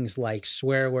by things like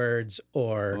swear words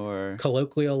or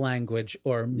colloquial language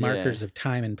or markers of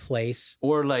time and place.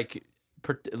 Or like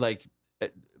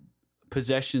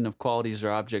possession of qualities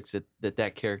or objects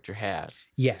that character has.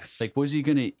 Yes. Like, was he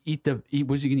gonna eat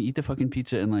the fucking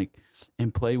pizza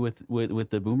and play with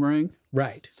the boomerang?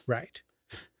 Right.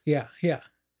 Yeah.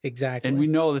 Exactly. And we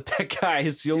know that guy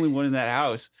is the only one in that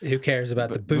house who cares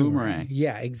about the boomerang.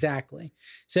 Yeah, exactly.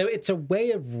 So it's a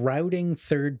way of routing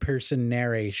third person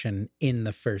narration in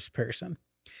the first person.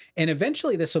 And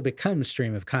eventually this will become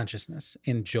stream of consciousness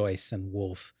in Joyce and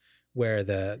Woolf, where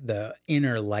the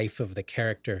inner life of the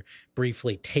character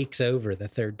briefly takes over the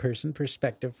third person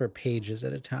perspective for pages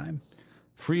at a time.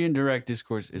 Free and direct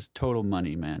discourse is total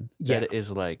money, man. Yeah. That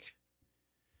is like,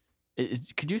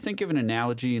 could you think of an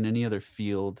analogy in any other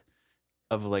field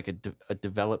of like a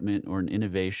development or an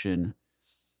innovation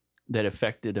that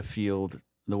affected a field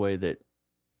the way that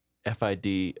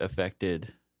FID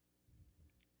affected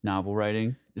novel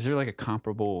writing? Is there like a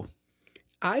comparable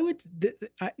I would.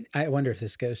 I wonder if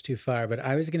this goes too far, but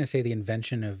I was going to say the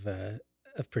invention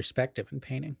of perspective in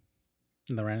painting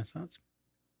in the Renaissance.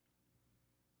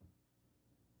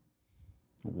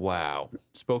 Wow,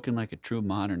 spoken like a true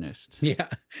modernist. Yeah,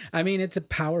 I mean it's a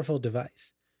powerful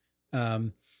device,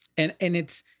 and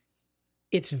it's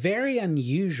very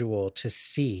unusual to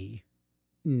see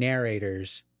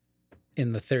narrators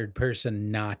in the third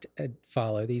person not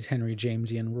follow these Henry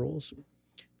Jamesian rules.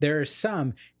 There are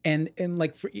some, and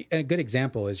like a good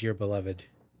example is your beloved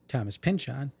Thomas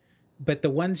Pynchon, but the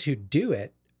ones who do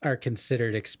it are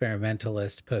considered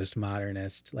experimentalist,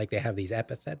 postmodernist. Like they have these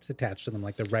epithets attached to them,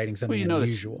 like they're writing something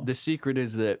unusual. The secret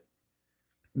is that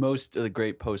most of the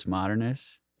great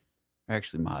postmodernists are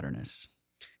actually modernists.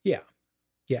 Yeah,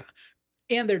 yeah,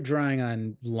 and they're drawing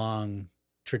on long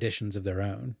traditions of their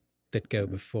own that go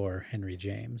before Henry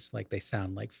James. Like they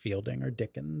sound like Fielding or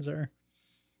Dickens or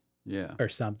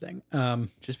something.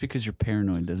 Just because you're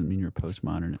paranoid doesn't mean you're a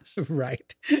postmodernist.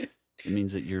 Right. It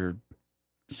means that you're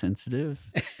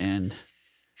sensitive and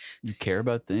you care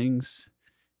about things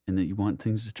and that you want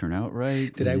things to turn out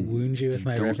right. Did I wound you with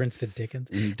my reference to Dickens?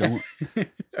 And you don't,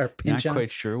 or Pynchon? Not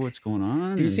quite sure what's going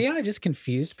on. Do you see how I just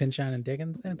confused Pynchon and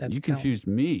Dickens? You confused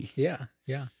me. Yeah.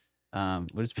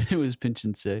 What does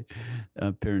Pynchon say?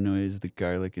 Paranoia is the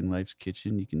garlic in life's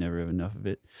kitchen. You can never have enough of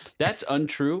it. That's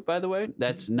untrue, by the way.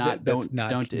 That's not.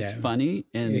 Don't. It's funny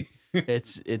and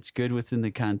it's good within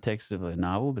the context of a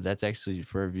novel, but that's actually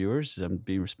for our viewers. I'm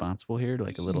being responsible here,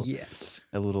 like a little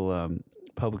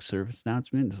public service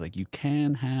announcement. It's like you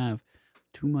can have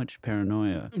too much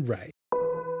paranoia, right?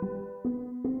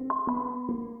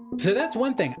 So that's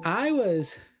one thing. I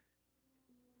was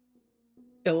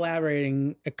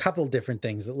elaborating a couple different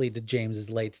things that lead to James's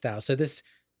late style. So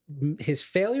his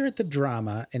failure at the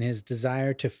drama and his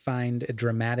desire to find a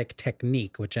dramatic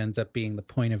technique, which ends up being the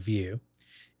point of view,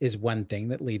 is one thing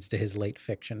that leads to his late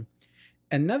fiction.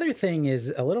 Another thing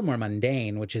is a little more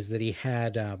mundane, which is that he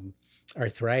had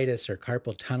arthritis or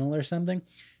carpal tunnel or something.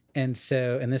 And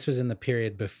this was in the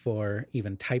period before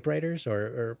even typewriters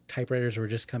or typewriters were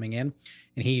just coming in,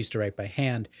 and he used to write by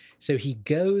hand. So he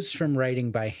goes from writing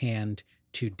by hand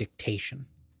to dictation.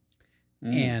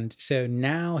 And so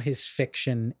now his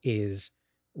fiction is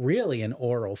really an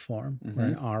oral form or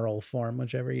an oral form,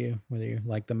 whether you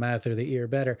like the mouth or the ear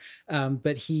better.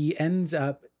 But he ends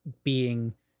up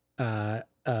being, I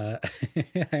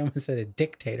almost said a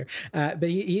dictator, but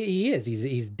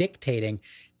he's dictating,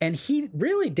 and he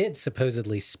really did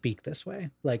supposedly speak this way.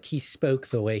 Like he spoke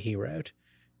the way he wrote.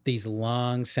 These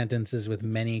long sentences with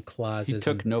many clauses. He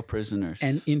took no prisoners.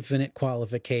 And infinite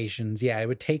qualifications. Yeah, it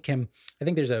would take him, I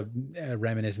think there's a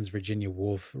reminiscence Virginia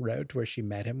Woolf wrote where she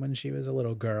met him when she was a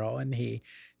little girl, and he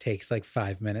takes like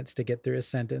 5 minutes to get through a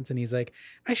sentence. And he's like,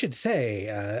 I should say,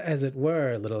 as it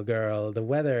were, little girl, the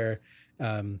weather,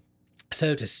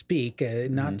 so to speak,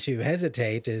 not to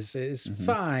hesitate is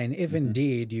fine if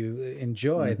indeed you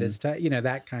enjoy this time,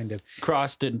 that kind of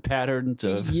crossed in patterns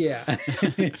of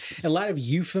a lot of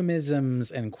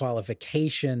euphemisms and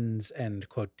qualifications and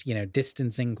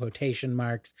distancing quotation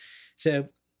marks. So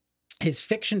his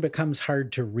fiction becomes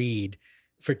hard to read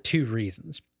for two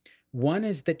reasons. One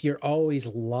is that you're always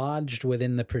lodged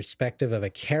within the perspective of a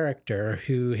character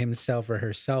who himself or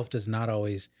herself does not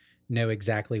always know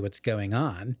exactly what's going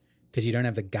on, because you don't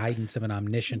have the guidance of an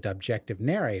omniscient, objective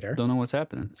narrator. Don't know what's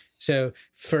happening. So,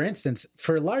 for instance,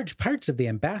 for large parts of The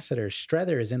Ambassador,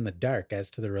 Strether is in the dark as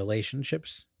to the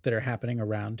relationships that are happening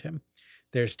around him.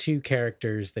 There's two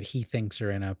characters that he thinks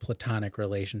are in a platonic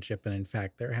relationship, and in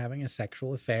fact, they're having a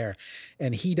sexual affair.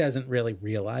 And he doesn't really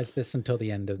realize this until the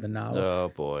end of the novel.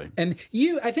 Oh, boy. And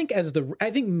I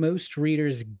think most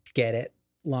readers get it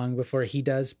long before he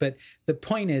does, but the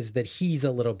point is that he's a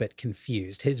little bit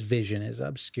confused. His vision is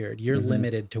obscured. You're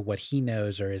limited to what he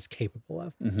knows or is capable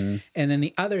of. And then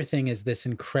the other thing is this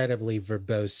incredibly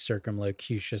verbose,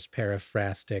 circumlocutious,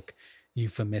 periphrastic,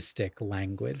 euphemistic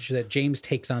language that James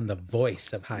takes on the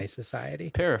voice of high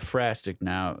society. Periphrastic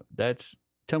now,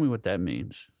 tell me what that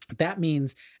means. That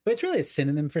means, it's really a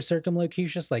synonym for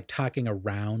circumlocutious, like talking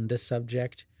around a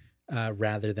subject.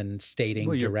 Rather than stating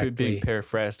you're directly. You're being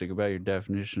periphrastic about your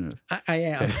definition of... I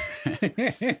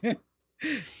am.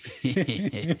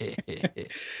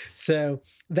 So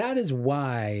that is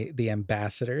why The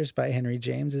Ambassadors by Henry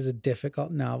James is a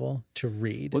difficult novel to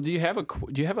read. Well, do you have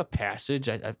a passage?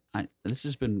 This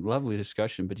has been lovely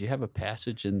discussion, but do you have a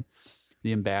passage in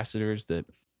The Ambassadors that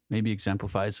maybe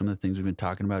exemplifies some of the things we've been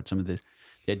talking about, some of the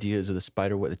ideas of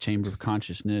the the chamber of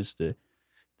consciousness, the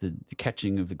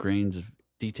catching of the grains of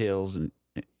details and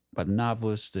by the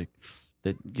novelist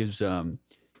that gives an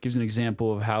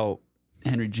example of how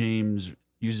Henry James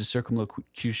uses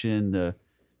circumlocution, the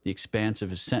expanse of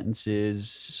his sentences,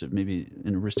 so maybe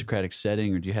an aristocratic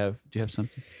setting, or do you have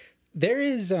something? There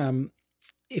is,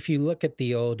 if you look at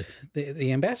the old,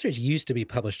 the Ambassadors used to be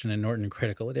published in a Norton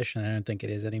Critical Edition. I don't think it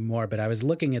is anymore, but I was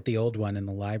looking at the old one in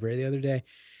the library the other day,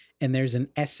 and there's an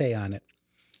essay on it.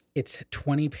 It's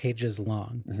 20 pages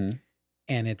long,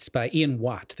 and it's by Ian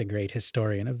Watt, the great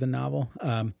historian of the novel.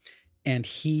 And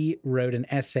he wrote an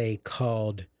essay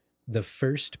called The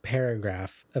First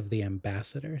Paragraph of the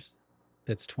Ambassadors.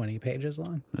 That's 20 pages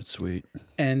long. That's sweet.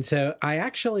 And so I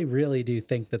actually really do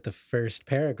think that the first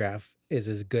paragraph is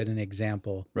as good an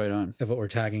example right on of what we're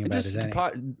talking about as any.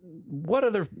 What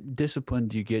other discipline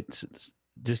do you get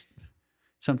just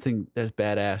something as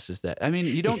badass as that? I mean,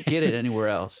 you don't get it anywhere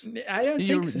else. I don't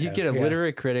think so. You get a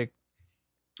literary critic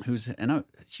who's a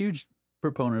huge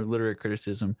proponent of literary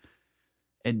criticism,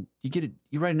 and you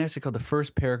write an essay called The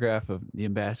First Paragraph of the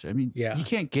Ambassador. I mean, you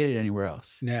can't get it anywhere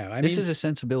else. No, this is a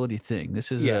sensibility thing.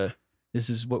 This is this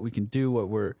is what we can do,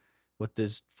 what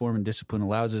this form and discipline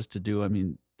allows us to do. I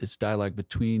mean, this dialogue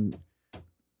between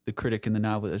the critic and the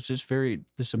novel, it's just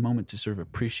a moment to sort of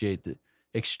appreciate the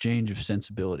exchange of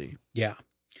sensibility. Yeah.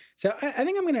 So I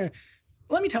think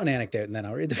let me tell an anecdote and then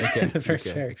I'll read the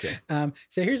first paragraph. Okay.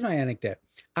 So here's my anecdote.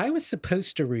 I was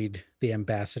supposed to read The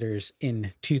Ambassadors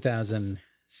in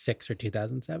 2006 or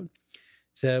 2007.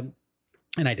 So,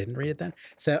 and I didn't read it then.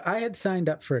 So I had signed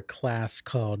up for a class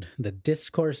called The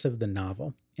Discourse of the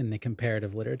Novel in the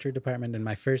Comparative Literature Department in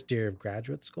my first year of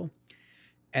graduate school.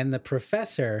 And the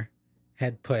professor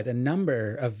had put a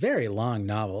number of very long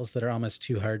novels that are almost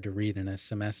too hard to read in a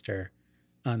semester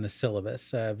on the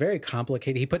syllabus. Very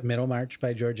complicated. He put Middlemarch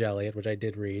by George Eliot, which I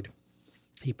did read.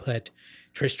 He put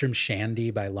Tristram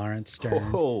Shandy by Lawrence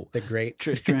Stern. Oh, the great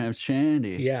Tristram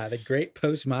Shandy. Yeah, the great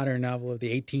postmodern novel of the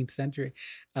 18th century.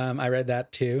 I read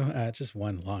that too. Just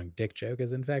one long dick joke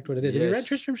is in fact what it is. Yes. Have you read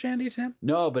Tristram Shandy, Tim?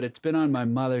 No, but it's been on my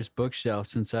mother's bookshelf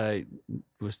since I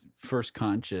was first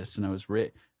conscious, and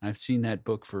I've seen that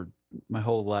book for my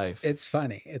whole life. It's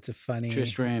funny. It's a funny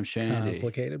Tristram Shandy,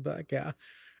 complicated book. Yeah.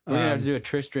 We're gonna have to do a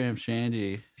Tristram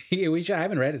Shandy. Yeah, I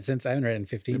haven't read it in 15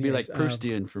 years. It'll be like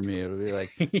Proustian for me. It'll be like,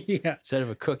 instead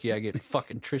of a cookie, I get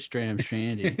fucking Tristram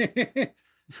Shandy.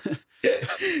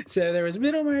 So there was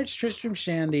Middlemarch, Tristram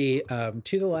Shandy, To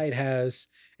the Lighthouse,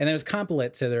 and there was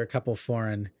Compilate. So there are a couple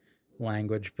foreign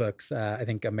language books. I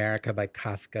think America by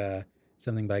Kafka,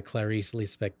 something by Clarice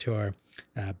Lispector,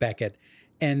 Beckett.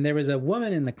 And there was a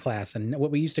woman in the class, and what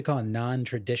we used to call a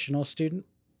non-traditional student,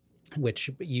 which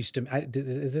used to,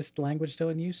 is this language still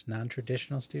in use?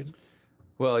 Non-traditional student?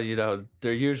 Well,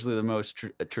 they're usually the most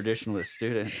traditionalist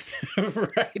students.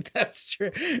 Right, that's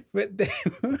true. But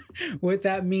what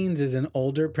that means is an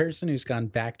older person who's gone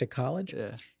back to college.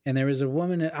 Yeah. And there was a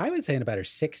woman, I would say in about her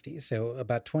 60s, so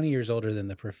about 20 years older than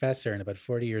the professor and about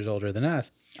 40 years older than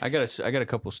us. I got a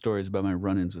couple stories about my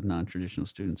run-ins with non-traditional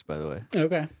students, by the way.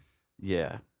 Okay.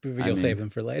 Yeah. You'll save them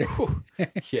for later.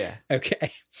 Yeah.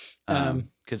 Okay.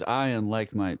 Because I,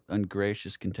 unlike my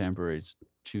ungracious contemporaries,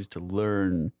 choose to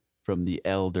learn from the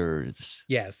elders.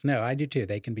 Yes. No, I do too.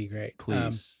 They can be great.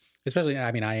 Please. Especially,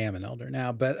 I mean, I am an elder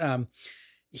now, but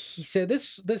so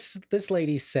this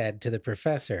lady said to the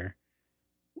professor,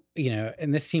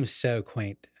 and this seems so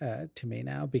quaint to me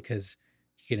now because,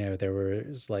 there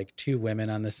was like 2 women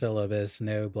on the syllabus,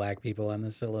 no Black people on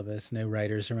the syllabus, no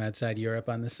writers from outside Europe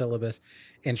on the syllabus.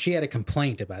 And she had a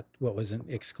complaint about what was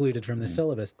excluded from the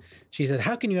syllabus. She said,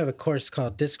 how can you have a course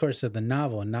called Discourse of the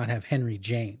Novel and not have Henry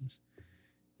James?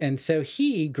 And so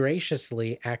he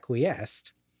graciously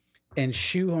acquiesced and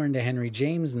shoehorned a Henry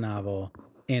James novel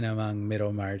in among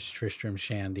Middlemarch, Tristram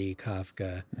Shandy,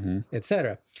 Kafka,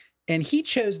 etc. And he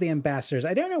chose The Ambassadors.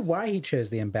 I don't know why he chose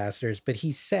The Ambassadors, but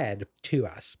he said to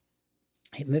us,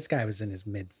 and this guy was in his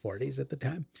mid-40s at the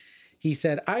time, he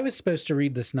said, I was supposed to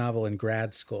read this novel in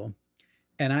grad school,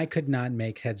 and I could not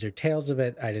make heads or tails of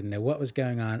it. I didn't know what was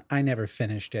going on. I never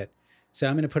finished it. So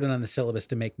I'm going to put it on the syllabus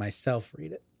to make myself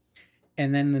read it.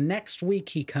 And then the next week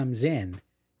he comes in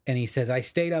and he says, I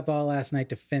stayed up all last night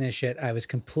to finish it. I was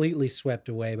completely swept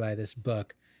away by this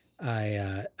book.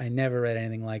 I never read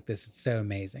anything like this. It's so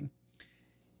amazing.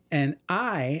 And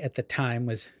I, at the time,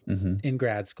 was in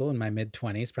grad school in my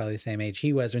mid-20s, probably the same age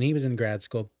he was when he was in grad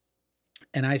school.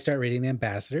 And I start reading The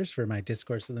Ambassadors for my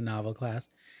Discourse of the Novel class.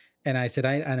 And I said,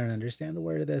 I don't understand a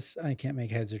word of this. I can't make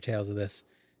heads or tails of this.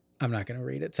 I'm not going to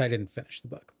read it. So I didn't finish the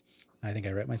book. I think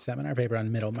I wrote my seminar paper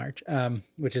on Middlemarch,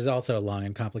 which is also a long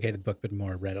and complicated book, but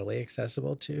more readily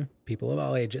accessible to people of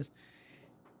all ages.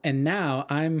 And now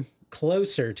I'm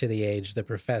closer to the age the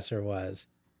professor was.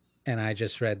 And I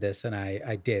just read this and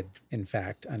I did, in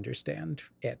fact, understand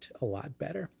it a lot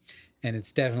better. And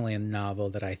it's definitely a novel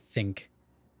that I think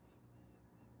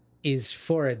is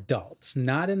for adults,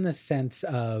 not in the sense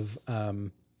of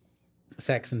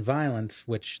sex and violence,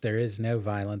 which there is no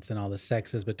violence and all the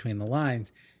sex is between the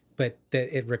lines, but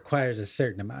that it requires a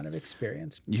certain amount of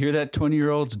experience. You hear that,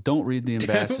 20-year-olds? Don't read The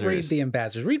Ambassadors. Don't read The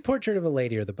Ambassadors. Read Portrait of a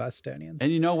Lady or The Bostonians.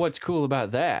 And you know what's cool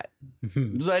about that?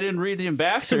 Because I didn't read The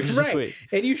Ambassadors this week.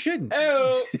 And you shouldn't.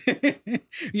 Oh.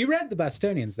 You read The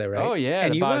Bostonians, though, right? Oh, yeah.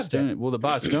 And the you loved it. Well, The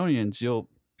Bostonians, you'll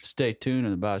stay tuned to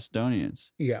The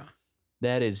Bostonians. Yeah.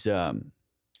 That is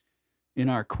in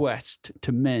our quest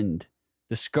to mend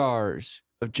the scars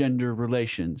of gender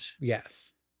relations.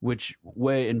 Yes. Which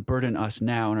weigh and burden us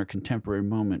now in our contemporary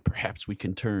moment. Perhaps we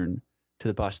can turn to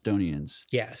The Bostonians.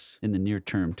 Yes. In the near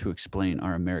term to explain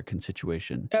our American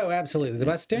situation. Oh, absolutely. The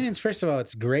Bostonians, first of all,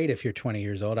 it's great if you're 20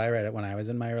 years old. I read it when I was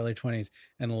in my early 20s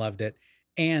and loved it.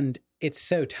 And it's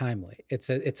so timely. It's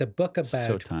a book about...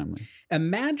 So timely.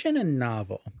 Imagine a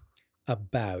novel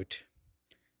about...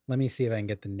 Let me see if I can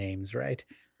get the names right.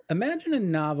 Imagine a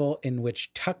novel in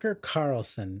which Tucker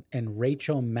Carlson and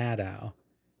Rachel Maddow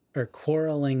are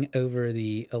quarreling over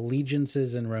the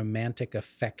allegiances and romantic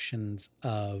affections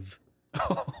of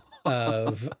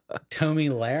Tomi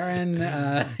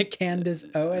Lahren, Candace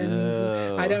Owens.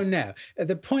 I don't know.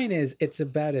 The point is, it's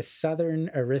about a Southern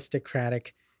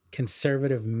aristocratic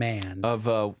conservative man.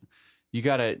 You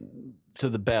gotta, so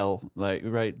the bell, like,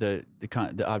 right, the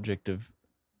object of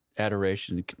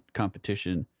adoration,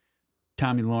 competition,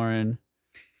 Tomi Lahren,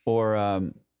 or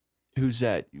who's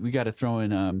that? We got to throw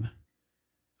in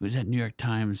who's that New York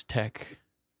Times tech?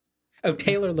 Oh,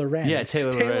 Taylor Lorenz. Yeah,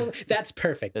 Taylor Lorenz. That's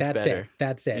perfect. That's it.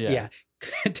 That's it. Yeah.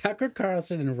 Tucker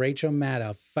Carlson and Rachel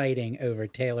Maddow fighting over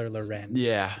Taylor Lorenz.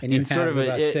 Yeah, and you it's sort of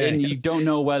and you don't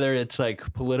know whether it's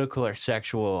like political or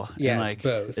sexual. Yeah, and like, it's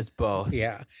both. It's both.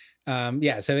 Yeah.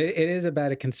 So it is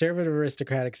about a conservative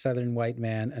aristocratic Southern white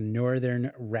man, a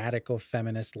Northern radical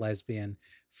feminist lesbian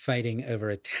fighting over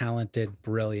a talented,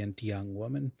 brilliant young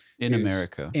woman in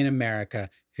America,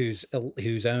 whose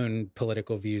own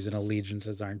political views and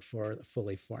allegiances aren't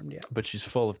fully formed yet. But she's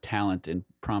full of talent and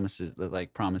promise of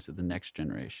the next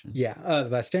generation. Yeah. The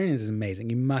Bostonians is amazing.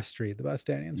 You must read The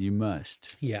Bostonians. You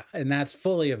must. Yeah. And that's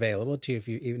fully available to you if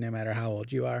you, even no matter how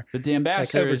old you are. But The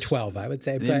Ambassadors, like over 12, I would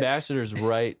say. The Ambassadors,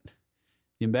 right?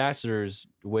 The Ambassadors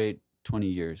wait 20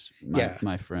 years,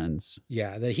 my friends.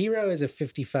 Yeah. The hero is a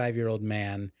 55-year-old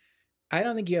man. I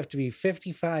don't think you have to be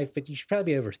 55, but you should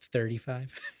probably be over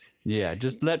 35. Yeah.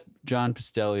 Just let John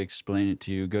Pastelli explain it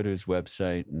to you. Go to his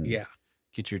website and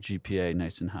get your GPA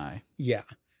nice and high. Yeah.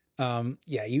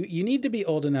 You need to be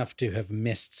old enough to have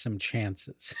missed some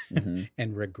chances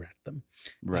and regret them.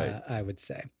 Right. I would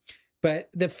say. But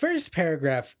the first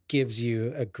paragraph gives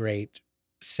you a great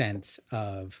sense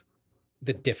of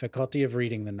the difficulty of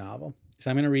reading the novel. So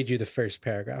I'm going to read you the first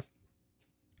paragraph.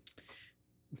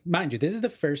 Mind you, this is the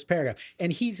first paragraph.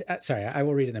 And he's, sorry, I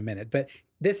will read it in a minute, but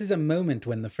this is a moment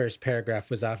when the first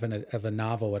paragraph was often of a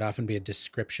novel would often be a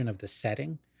description of the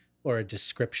setting or a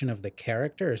description of the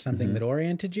character or something that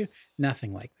oriented you.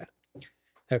 Nothing like that.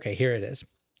 Okay, here it is.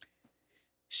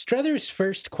 Struthers'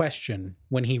 first question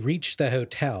when he reached the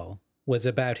hotel was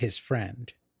about his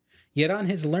friend. Yet on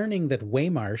his learning that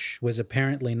Waymarsh was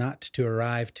apparently not to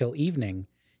arrive till evening,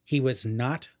 he was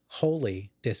not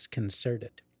wholly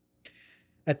disconcerted.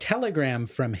 A telegram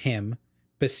from him,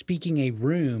 bespeaking a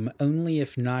room only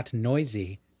if not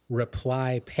noisy,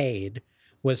 reply paid,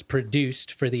 was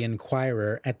produced for the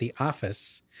inquirer at the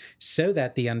office, so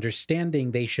that the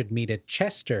understanding they should meet at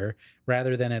Chester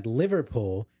rather than at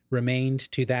Liverpool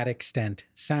remained to that extent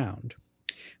sound.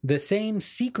 The same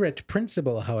secret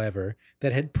principle, however,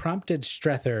 that had prompted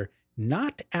Strether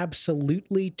not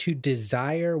absolutely to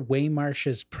desire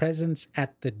Waymarsh's presence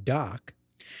at the dock,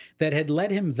 that had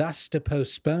led him thus to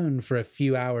postpone for a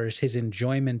few hours his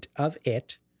enjoyment of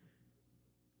it,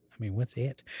 what's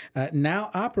it?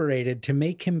 Now operated to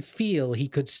make him feel he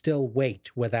could still wait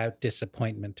without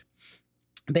disappointment.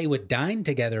 They would dine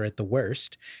together at the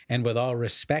worst, and with all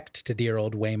respect to dear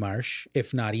old Waymarsh,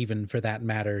 if not even for that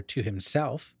matter to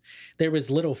himself, there was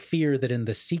little fear that in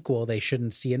the sequel they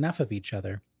shouldn't see enough of each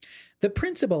other. The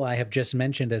principle I have just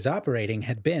mentioned as operating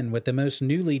had been, with the most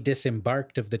newly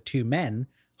disembarked of the two men,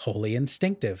 wholly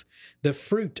instinctive, the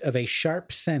fruit of a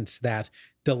sharp sense that,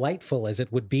 delightful as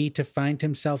it would be to find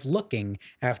himself looking,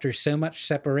 after so much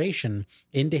separation,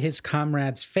 into his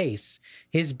comrade's face,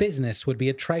 his business would be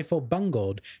a trifle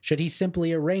bungled should he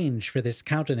simply arrange for this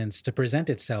countenance to present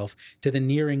itself to the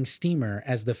nearing steamer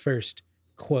as the first,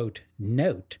 quote,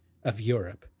 note of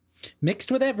Europe.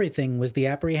 Mixed with everything was the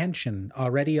apprehension,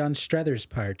 already on Strether's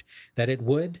part, that it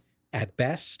would, at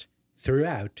best,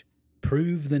 throughout,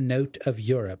 prove the note of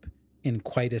Europe in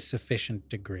quite a sufficient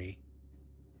degree.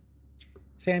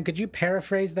 Sam, could you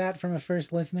paraphrase that from a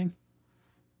first listening?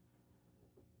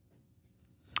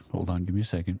 Hold on, give me a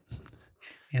second.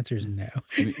 Answer is no.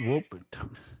 Whoop.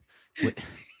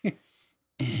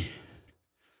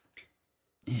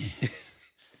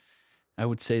 I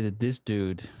would say that this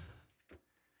dude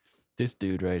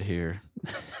right here,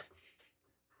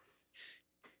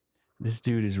 this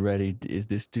dude is ready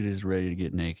to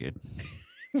get naked.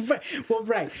 Well,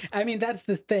 right. I mean, that's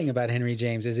the thing about Henry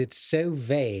James is it's so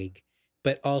vague,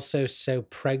 but also so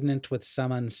pregnant with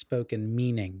some unspoken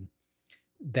meaning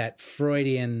that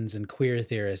Freudians and queer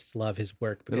theorists love his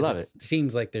work because it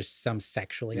seems like there's some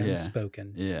sexually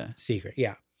unspoken secret.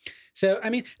 Yeah. So,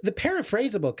 I mean, the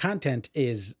paraphrasable content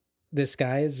is this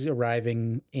guy is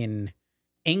arriving in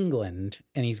England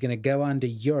and he's going to go on to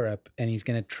Europe and he's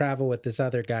going to travel with this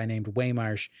other guy named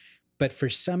Waymarsh. But for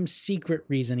some secret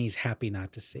reason, he's happy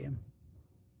not to see him.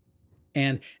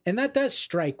 And that does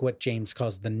strike what James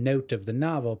calls the note of the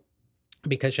novel,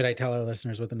 because should I tell our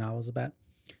listeners what the novel's about?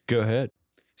 Go ahead.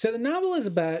 So the novel is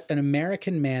about an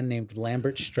American man named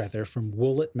Lambert Strether from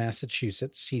Woollet,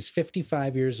 Massachusetts. He's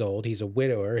 55 years old. He's a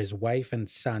widower. His wife and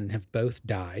son have both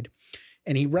died.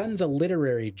 And he runs a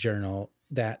literary journal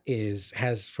that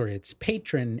has for its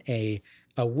patron a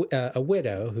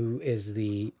widow who is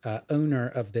the owner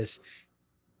of this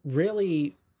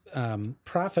really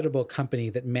profitable company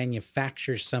that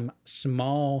manufactures some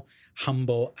small,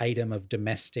 humble item of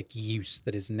domestic use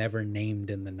that is never named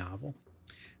in the novel.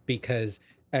 Because,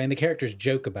 I mean, the characters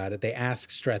joke about it. They ask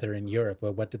Strether in Europe,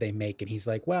 well, what do they make? And he's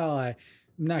like, well, I'm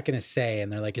not going to say.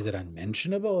 And they're like, is it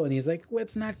unmentionable? And he's like, well,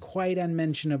 it's not quite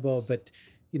unmentionable, but,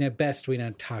 best we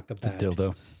don't talk about. The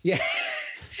dildo. Yeah.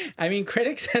 I mean,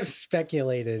 critics have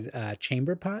speculated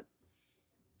chamber pot.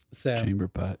 So chamber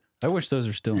pot. I wish those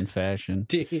are still in fashion.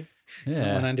 Do you?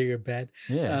 Yeah. One under your bed.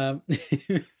 Yeah.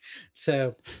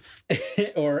 So,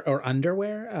 or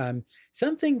underwear.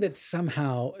 Something that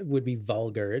somehow would be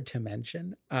vulgar to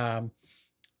mention.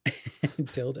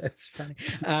 Dildo is funny.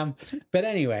 But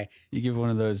anyway. You give one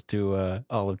of those to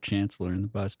Olive Chancellor in the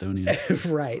Bostonian.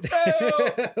 Right.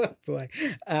 Oh, boy.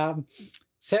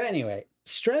 So anyway,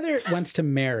 Strether wants to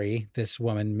marry this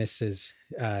woman, Mrs.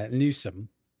 Newsom,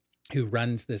 who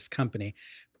runs this company,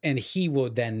 and he will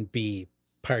then be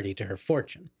party to her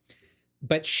fortune.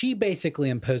 But she basically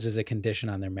imposes a condition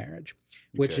on their marriage,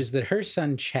 which is that her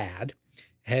son, Chad,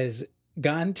 has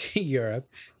gone to Europe.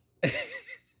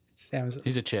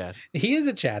 He's a Chad. He is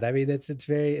a Chad. I mean, it's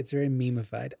very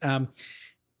memeified.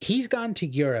 He's gone to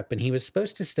Europe, and he was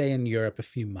supposed to stay in Europe a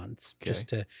few months, just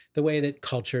to the way that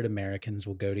cultured Americans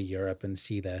will go to Europe and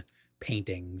see the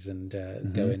paintings and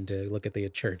go in to look at the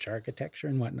church architecture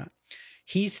and whatnot.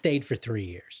 He stayed for 3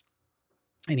 years,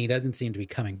 and he doesn't seem to be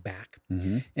coming back.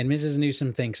 Mm-hmm. And Mrs.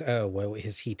 Newsom thinks, oh, well,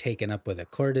 is he taken up with a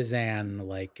courtesan?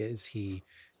 Like, is he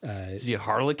a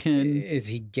harlequin? Is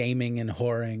he gaming and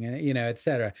whoring, and et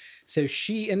cetera? So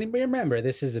and remember,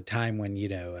 this is a time when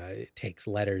it takes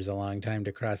letters a long time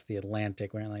to cross the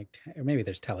Atlantic. We're or maybe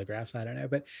there's telegraphs, I don't know,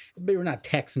 but we're not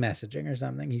text messaging or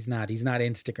something. He's not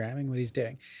Instagramming what he's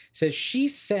doing. So she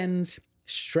sends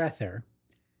Strether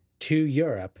to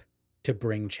Europe to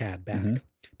bring Chad back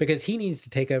because he needs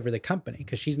to take over the company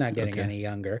because she's not getting any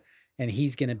younger, and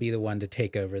he's going to be the one to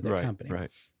take over the company. Right.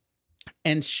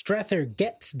 And Strether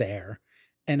gets there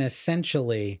and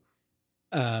essentially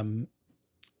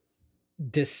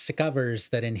discovers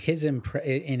that in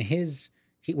his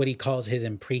what he calls his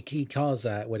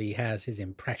his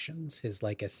impressions, his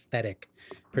like aesthetic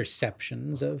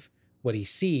perceptions of what he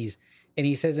sees. And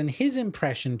he says in his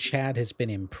impression, Chad has been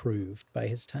improved by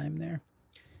his time there.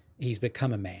 He's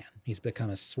become a man. He's become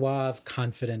a suave,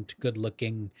 confident,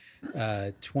 good-looking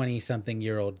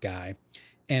 20-something-year-old guy.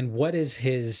 And what is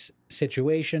his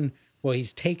situation? Well,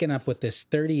 he's taken up with this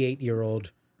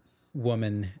 38-year-old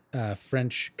woman,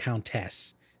 French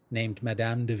countess named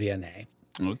Madame de Vianney.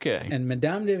 Okay. And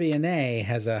Madame de Vianney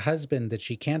has a husband that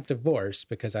she can't divorce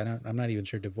because I'm not even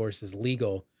sure divorce is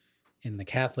legal in the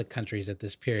Catholic countries at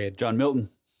this period. John Milton.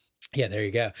 Yeah, there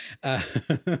you go.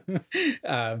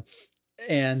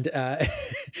 And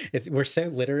we're so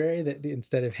literary that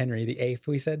instead of Henry VIII,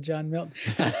 we said John Milton.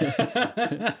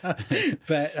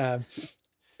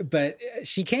 But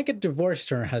she can't get divorced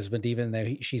from her husband, even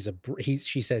though she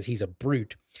says he's a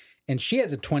brute. And she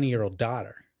has a 20-year-old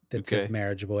daughter that's of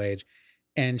marriageable age.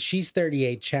 And she's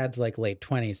 38, Chad's like late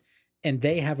 20s. And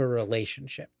they have a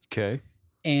relationship. Okay.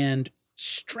 And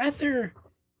Strether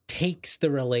takes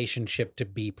the relationship to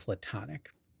be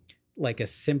platonic. Like a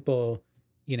simple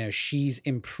she's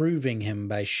improving him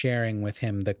by sharing with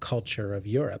him the culture of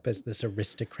Europe as this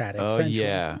aristocratic French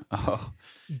woman. Oh,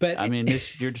 but I mean,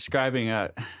 you're describing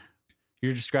a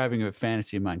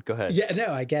fantasy of mine. Go ahead. Yeah,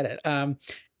 no, I get it.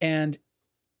 And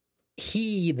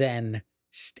he then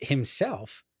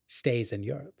himself stays in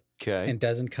Europe. Okay. And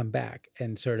doesn't come back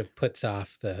and sort of puts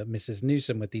off the Mrs.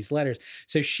 Newsom with these letters.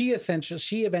 So she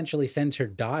eventually sends her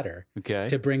daughter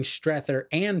to bring Strether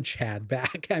and Chad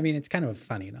back. I mean, it's kind of a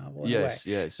funny novel in a way.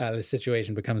 Yes. The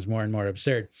situation becomes more and more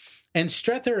absurd. And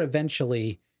Strether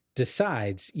eventually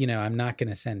decides, I'm not going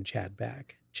to send Chad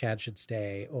back. Chad should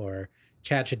stay, or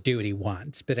Chad should do what he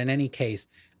wants. But in any case,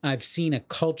 I've seen a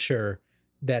culture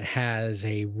that has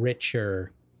a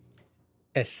richer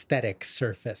aesthetic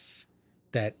surface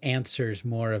that answers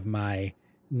more of my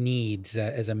needs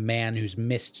as a man who's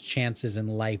missed chances in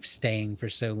life, staying for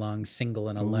so long, single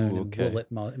and alone in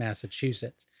Woollet,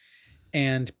 Massachusetts.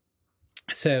 And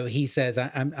so he says,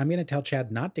 I'm going to tell Chad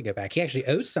not to go back. He actually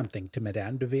owes something to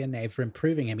Madame de Villeneuve for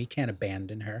improving him. He can't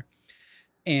abandon her.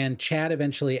 And Chad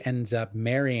eventually ends up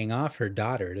marrying off her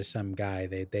daughter to some guy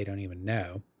they don't even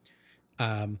know.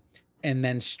 And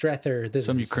then Strether,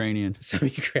 some Ukrainian.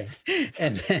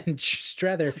 And then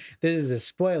Strether, this is a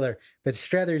spoiler, but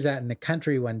Strether's out in the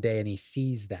country one day and he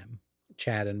sees them,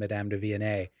 Chad and Madame de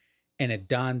Villeneuve, and it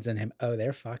dawns on him,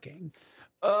 they're fucking.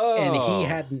 Oh. And he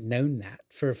hadn't known that.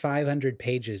 For 500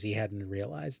 pages, he hadn't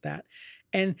realized that.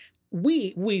 And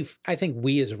I think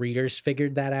we as readers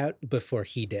figured that out before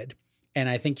he did. And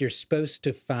I think you're supposed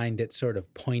to find it sort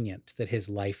of poignant that his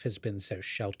life has been so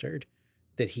sheltered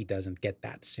that he doesn't get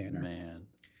that sooner. Man.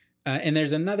 And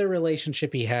there's another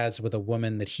relationship he has with a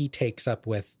woman that he takes up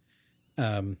with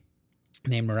named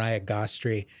Mariah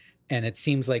Gostry. And it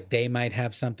seems like they might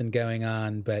have something going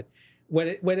on. But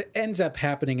what ends up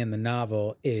happening in the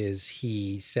novel is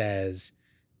he says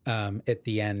at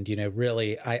the end,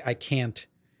 really, I can't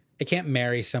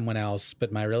marry someone else,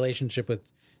 but my relationship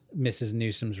with Mrs.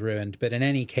 Newsom's ruined. But in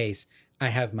any case, I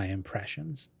have my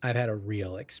impressions. I've had a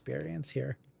real experience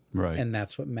here. Right. And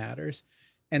that's what matters.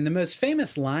 And the most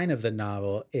famous line of the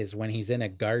novel is when he's in a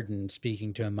garden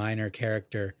speaking to a minor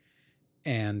character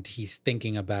and he's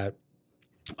thinking about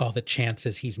all the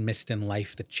chances he's missed in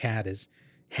life that Chad is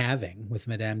having with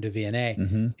Madame de Villeneuve.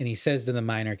 Mm-hmm. And he says to the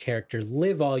minor character,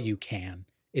 live all you can.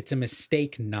 It's a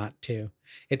mistake not to.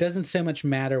 It doesn't so much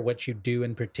matter what you do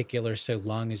in particular so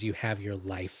long as you have your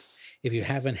life. If you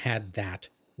haven't had that,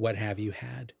 what have you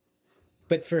had?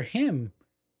 But for him,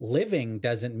 living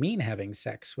doesn't mean having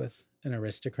sex with an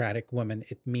aristocratic woman.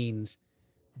 It means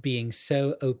being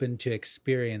so open to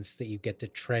experience that you get to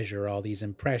treasure all these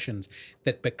impressions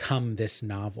that become this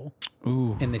novel.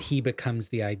 Ooh. And that he becomes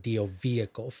the ideal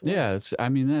vehicle for. Yeah,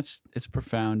 it's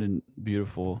profound and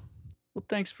beautiful. Well,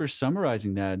 thanks for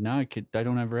summarizing that. Now I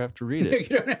don't ever have to read it.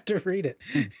 You don't have to read it.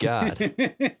 God.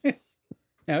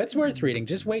 No, it's worth reading.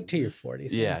 Just wait till you're 40.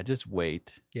 So. Yeah, just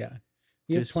wait. Yeah.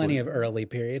 You have plenty of early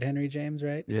period Henry James,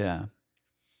 right? Yeah.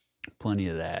 Plenty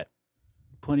of that.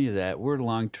 We're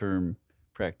long-term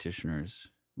practitioners.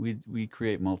 We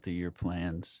create multi-year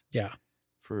plans. Yeah.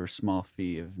 For a small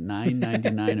fee of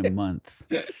 $9.99 a month.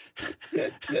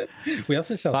 We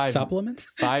also sell supplements.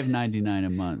 $5.99 a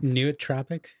month.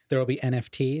 Nootropics. There will be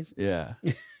NFTs. Yeah.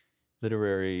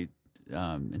 Literary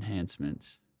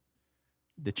enhancements.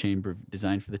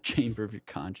 Designed for the chamber of your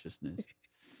consciousness.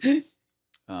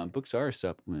 Books are a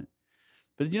supplement.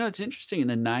 But it's interesting in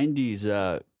the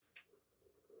 90s.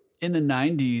 In the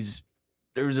 90s,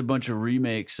 there was a bunch of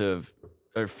remakes of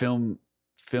film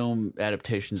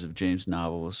adaptations of James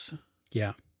novels.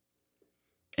 Yeah.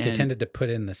 They tended to put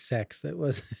in the sex that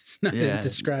was not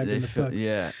described in the books.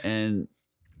 Yeah. And,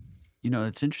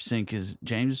 it's interesting because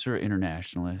James is sort of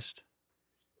internationalist.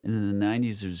 And in the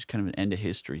 90s, there was kind of an end of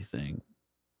history thing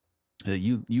that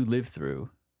you lived through.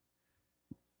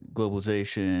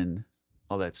 Globalization,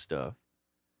 all that stuff.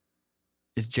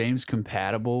 Is James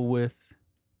compatible with...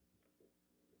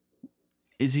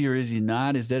 Is he or is he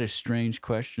not? Is that a strange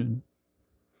question?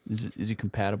 Is he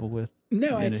compatible with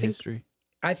history?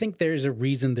 I think there's a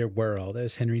reason there were all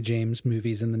those Henry James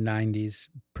movies in the 90s,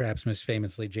 perhaps most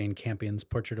famously Jane Campion's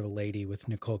Portrait of a Lady with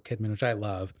Nicole Kidman, which I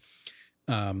love.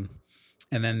 And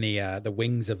then the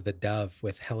Wings of the Dove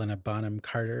with Helena Bonham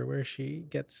Carter, where she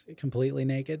gets completely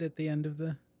naked at the end of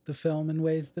the film in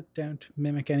ways that don't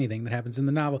mimic anything that happens in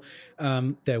the novel,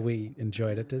 that we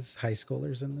enjoyed it as high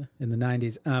schoolers in the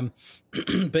 90s.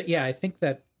 But yeah, I think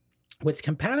that what's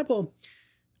compatible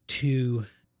to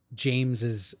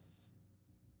James's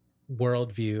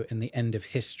worldview and the end of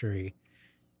history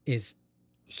is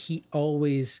he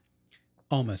almost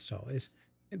always,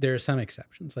 there are some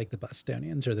exceptions like the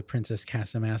Bostonians or the Princess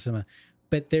Casamassima,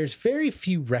 But there's very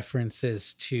few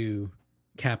references to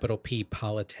capital P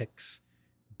politics,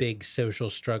 big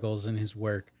social struggles in his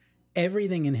work.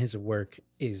 Everything in his work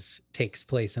takes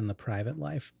place in the private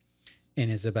life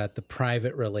and is about the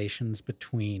private relations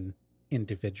between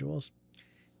individuals.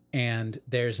 And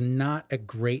there's not a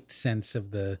great sense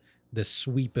of the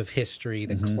sweep of history,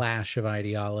 the clash of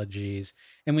ideologies.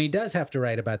 And when he does have to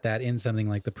write about that in something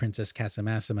like The Princess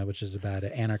Casamassima, which is about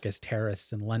anarchist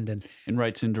terrorists in London. And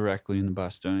writes indirectly in the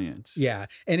Bostonians. Yeah.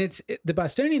 And the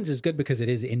Bostonians is good because it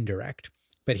is indirect,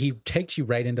 but he takes you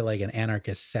right into like an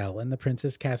anarchist cell in The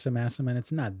Princess Casamassima, and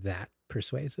it's not that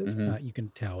persuasive. You can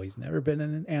tell he's never been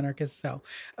in an anarchist cell.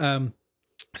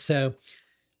 So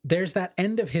there's that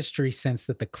end of history sense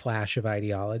that the clash of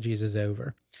ideologies is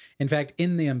over. In fact,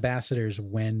 in The Ambassadors,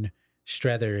 when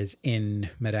Strother is in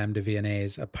Madame de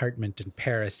Vionnet's apartment in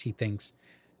Paris, he thinks,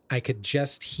 I could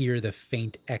just hear the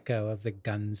faint echo of the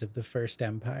guns of the First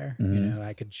Empire. You know,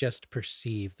 I could just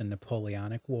perceive the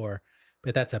Napoleonic War,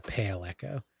 but that's a pale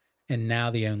echo. And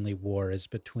now the only war is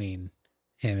between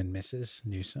him and Mrs.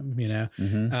 Newsom, you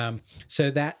know? So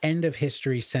that end of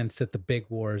history sense that the big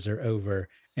wars are over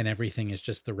and everything is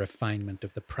just the refinement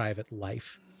of the private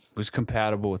life Was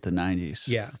compatible with the 90s.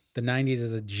 Yeah. The 90s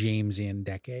is a Jamesian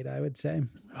decade, I would say.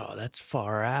 Oh, that's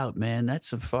far out, man.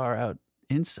 That's a far out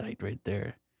insight right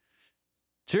there.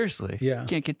 Seriously. Yeah. You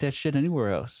can't get that shit anywhere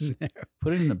else. No.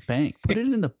 Put it in the bank. Put it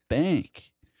in the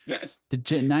bank. The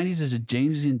 90s is a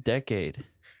Jamesian decade. You're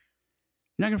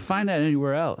not going to find that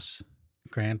anywhere else.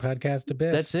 Grand Podcast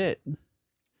Abyss. That's it.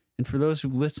 And for those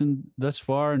who've listened thus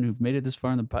far and who've made it this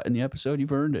far in the episode,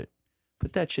 you've earned it.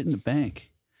 Put that shit in the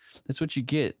bank. That's what you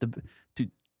get. The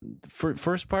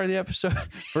first part of the episode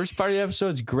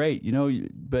is great, you know.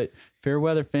 But fair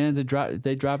weather fans, they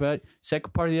drop out.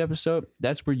 Second part of the episode,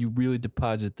 that's where you really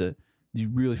deposit you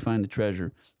really find the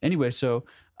treasure. Anyway, so,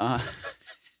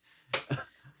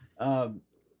 so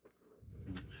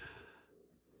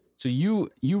you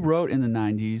wrote in the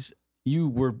 90s. You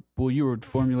were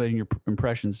formulating your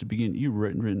impressions to begin. You were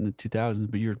written in the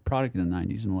 2000s, but you're a product in the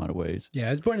 90s in a lot of ways. Yeah,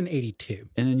 I was born in 82.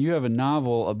 And then you have a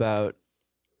novel about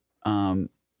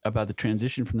the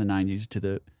transition from the 90s to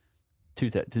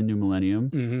the new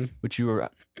millennium, which you were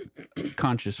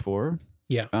conscious for.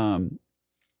 Yeah.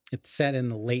 It's set in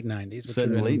the late 90s. Set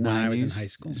in the late 90s. When I was in high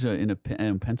school. So in a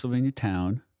Pennsylvania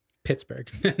town. Pittsburgh,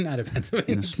 not a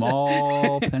Pennsylvania. In a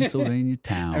small Pennsylvania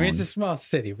town. I mean, it's a small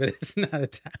city, but it's not a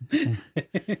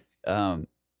town.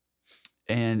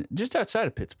 And just outside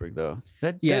of Pittsburgh, though.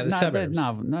 The suburbs.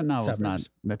 That novel's not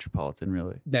metropolitan,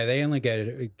 really. No, they only go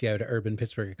to urban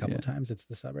Pittsburgh a couple times. It's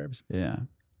the suburbs. Yeah,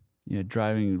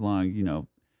 driving along, you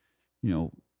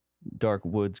know, dark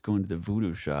woods, going to the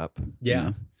voodoo shop.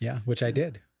 Yeah, which I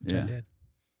did.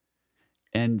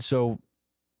 And so,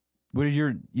 what are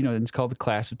your, it's called The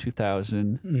Class of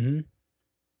 2000. Mm-hmm.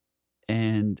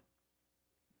 And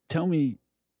tell me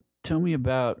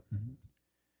about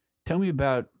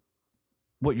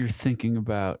what you're thinking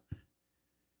about,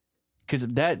 because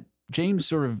that James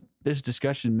sort of, this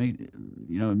discussion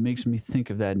makes me think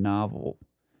of that novel.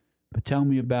 But tell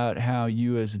me about how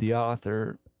you, as the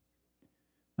author,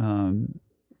 how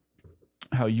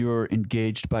you're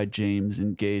engaged by James,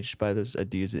 engaged by those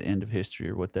ideas at the end of history,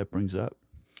 or what that brings up.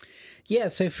 Yeah,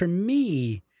 so for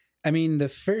me, I mean, the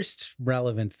first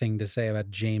relevant thing to say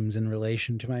about James in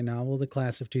relation to my novel, The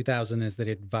Class of 2000, is that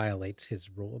it violates his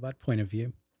rule about point of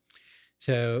view.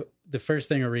 So the first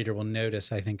thing a reader will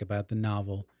notice, I think, about the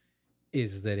novel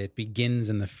is that it begins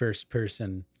in the first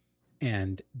person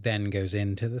and then goes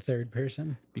into the third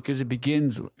person. Because it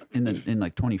begins in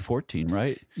like 2014,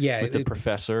 right? Yeah. With the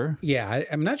professor. Yeah,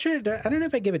 I'm not sure. I don't know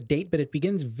if I give a date, but it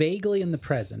begins vaguely in the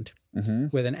present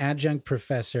with an adjunct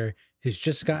professor who's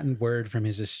just gotten word from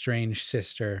his estranged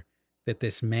sister that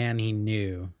this man he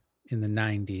knew in the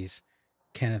 90s,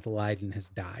 Kenneth Lydon, has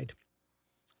died.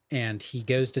 And he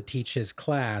goes to teach his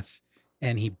class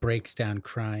and he breaks down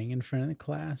crying in front of the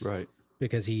class. Right.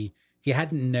 Because he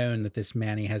hadn't known that this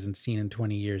man he hasn't seen in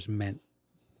 20 years meant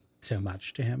so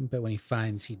much to him. But when he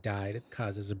finds he died, it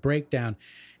causes a breakdown.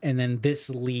 And then this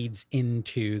leads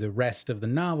into the rest of the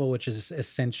novel, which is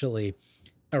essentially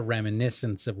a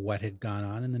reminiscence of what had gone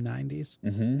on in the 90s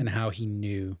and how he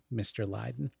knew Mr.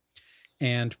 Lydon.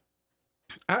 And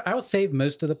I will save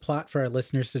most of the plot for our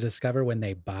listeners to discover when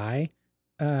they buy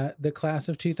The Class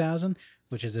of 2000,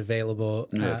 which is available.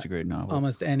 Yeah, it's a great novel.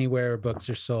 Almost anywhere books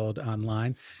are sold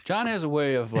online. John has a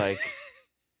way of like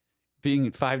being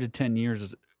 5 to 10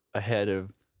 years ahead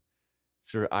of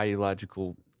sort of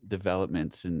ideological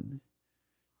developments and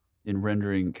in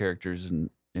rendering characters and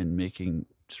making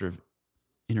sort of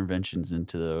interventions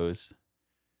into those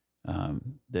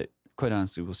that, of quite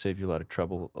honestly will save you a lot of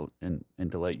trouble and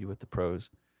delight you with the prose.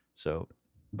 So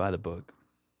buy the book.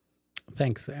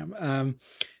 Thanks, Sam.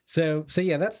 So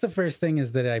yeah, that's the first thing,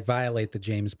 is that I violate the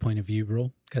James point of view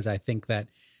rule, because I think that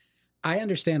I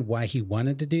understand why he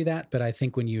wanted to do that, but I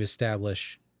think when you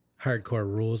establish hardcore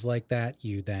rules like that,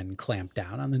 you then clamp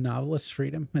down on the novelist's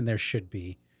freedom, and we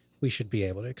should be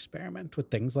able to experiment with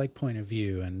things like point of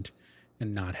view and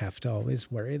not have to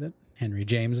always worry that Henry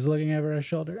James is looking over our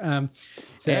shoulder. And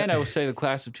I will say the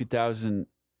class of 2000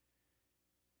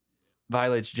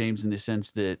 violates James in the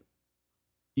sense that,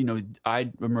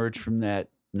 I emerged from that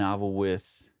novel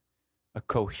with a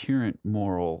coherent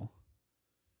moral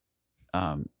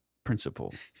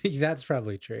principle. That's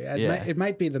probably true. It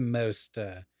might be the most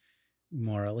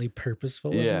morally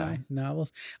purposeful of my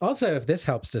novels. Also, if this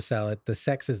helps to sell it, the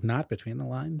sex is not between the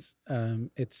lines.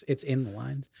 It's in the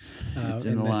lines. It's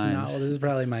in the this lines. novel, this is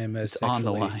probably my most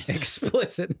sexually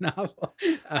explicit novel.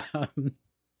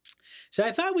 So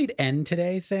I thought we'd end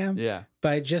today, Sam,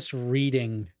 by just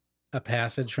reading a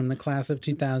passage from the class of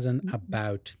 2000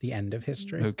 about the end of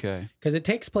history. Okay. Because it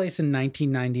takes place in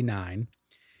 1999,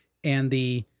 and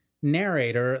the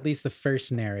narrator, or at least the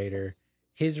first narrator,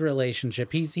 his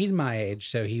relationship, he's my age,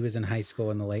 so he was in high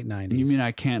school in the late 90s. You mean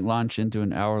I can't launch into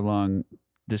an hour-long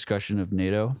discussion of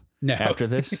NATO after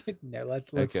this? No,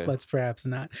 let's perhaps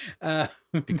not.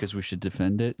 Because we should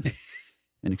defend it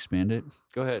and expand it.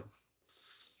 Go ahead.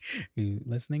 You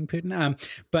listening, Putin?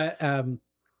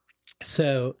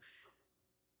 So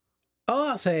all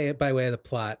I'll say by way of the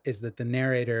plot is that the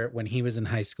narrator, when he was in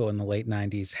high school in the late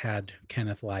 90s, had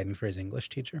Kenneth Lydon for his English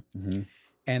teacher. Mm-hmm.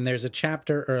 And there's a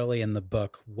chapter early in the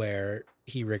book where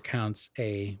he recounts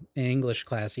an English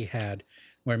class he had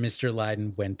where Mr.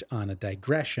 Lydon went on a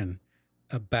digression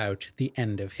about the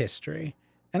end of history.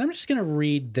 And I'm just going to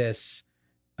read this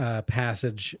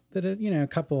passage that, a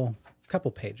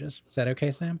couple pages. Is that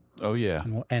okay, Sam? Oh, yeah.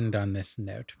 And we'll end on this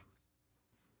note.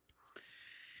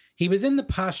 He was in the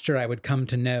posture I would come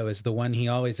to know as the one he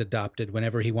always adopted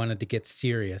whenever he wanted to get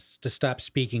serious, to stop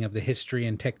speaking of the history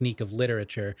and technique of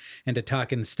literature, and to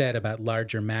talk instead about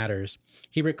larger matters.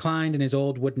 He reclined in his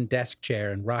old wooden desk chair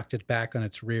and rocked it back on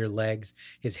its rear legs,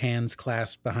 his hands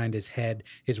clasped behind his head,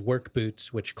 his work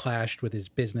boots, which clashed with his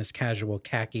business casual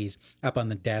khakis, up on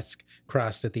the desk,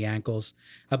 crossed at the ankles.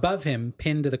 Above him,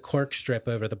 pinned to the cork strip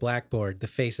over the blackboard, the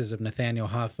faces of Nathaniel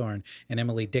Hawthorne and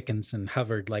Emily Dickinson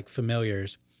hovered like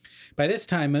familiars. By this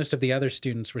time, most of the other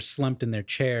students were slumped in their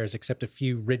chairs, except a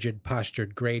few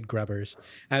rigid-postured grade grubbers.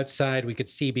 Outside, we could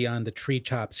see beyond the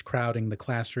treetops crowding the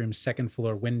classroom's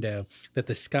second-floor window that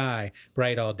the sky,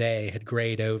 bright all day, had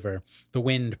grayed over. The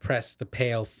wind pressed the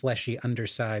pale, fleshy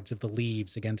undersides of the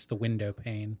leaves against the window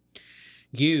pane.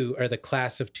 "You are the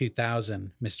class of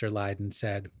 2000, Mr. Lydon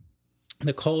said.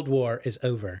 The Cold War is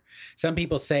over. Some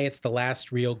people say it's the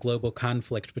last real global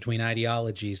conflict between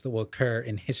ideologies that will occur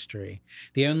in history.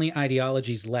 The only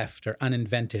ideologies left are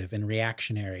uninventive and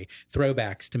reactionary,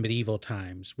 throwbacks to medieval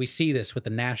times. We see this with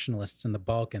the nationalists in the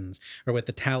Balkans, or with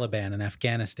the Taliban in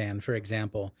Afghanistan, for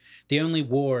example. The only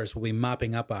wars will be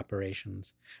mopping up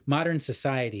operations. Modern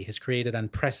society has created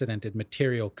unprecedented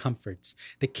material comforts.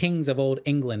 The kings of old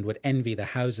England would envy the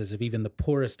houses of even the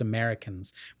poorest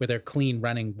Americans, with their clean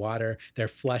running water, their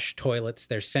flush toilets,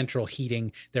 their central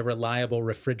heating, their reliable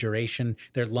refrigeration,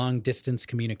 their long-distance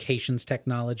communications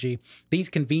technology. These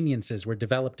conveniences were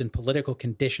developed in political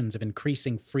conditions of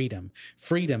increasing freedom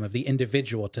of the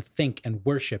individual to think and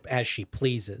worship as she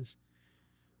pleases."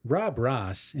 Rob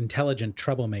Ross, intelligent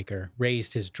troublemaker,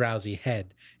 raised his drowsy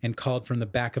head and called from the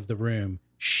back of the room,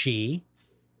 "She?"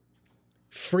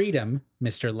 "Freedom,"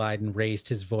 Mr. Lydon raised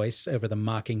his voice over the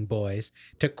mocking boys,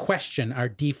 "to question our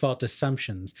default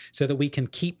assumptions so that we can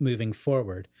keep moving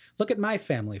forward. Look at my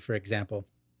family, for example.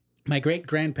 My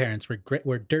great-grandparents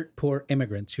were dirt-poor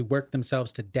immigrants who worked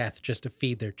themselves to death just to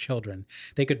feed their children.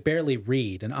 They could barely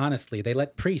read, and honestly, they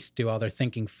let priests do all their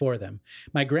thinking for them.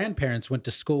 My grandparents went to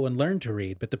school and learned to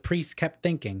read, but the priests kept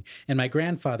thinking, and my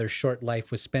grandfather's short life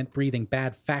was spent breathing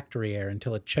bad factory air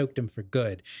until it choked him for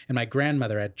good, and my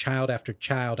grandmother had child after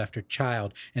child after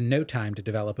child and no time to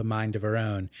develop a mind of her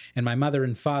own, and my mother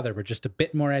and father were just a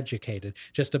bit more educated,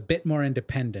 just a bit more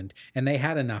independent, and they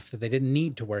had enough that they didn't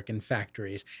need to work in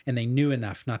factories, and they knew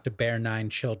enough not to bear 9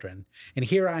 children. And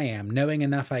here I am, knowing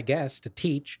enough, I guess, to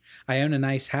teach. I own a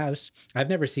nice house. I've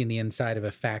never seen the inside of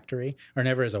a factory, or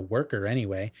never as a worker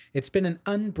anyway. It's been an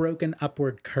unbroken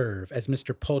upward curve, as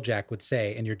Mr. Poljak would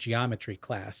say in your geometry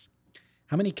class."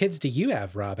 "How many kids do you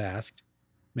have?" Rob asked.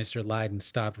 Mr. Lydon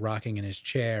stopped rocking in his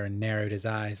chair and narrowed his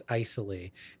eyes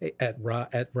icily at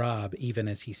Rob, even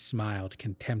as he smiled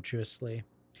contemptuously.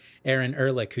 Erin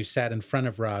Ehrlich, who sat in front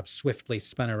of Rob, swiftly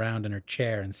spun around in her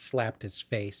chair and slapped his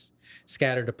face.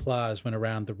 Scattered applause went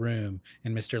around the room,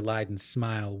 and Mr. Lydon's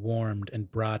smile warmed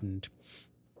and broadened.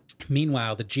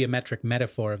 Meanwhile, the geometric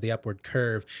metaphor of the upward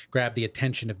curve grabbed the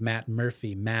attention of Matt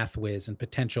Murphy, math whiz and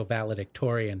potential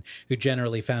valedictorian, who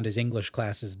generally found his English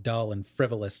classes dull and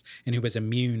frivolous, and who was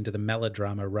immune to the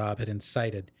melodrama Rob had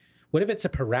incited. "What if it's a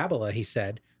parabola?" he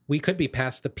said. "We could be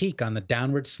past the peak on the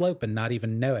downward slope and not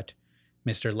even know it."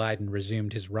 Mr. Lydon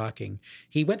resumed his rocking.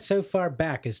 He went so far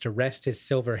back as to rest his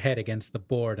silver head against the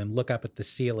board and look up at the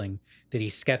ceiling. Did he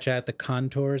sketch out the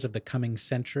contours of the coming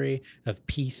century of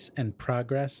peace and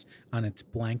progress on its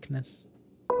blankness?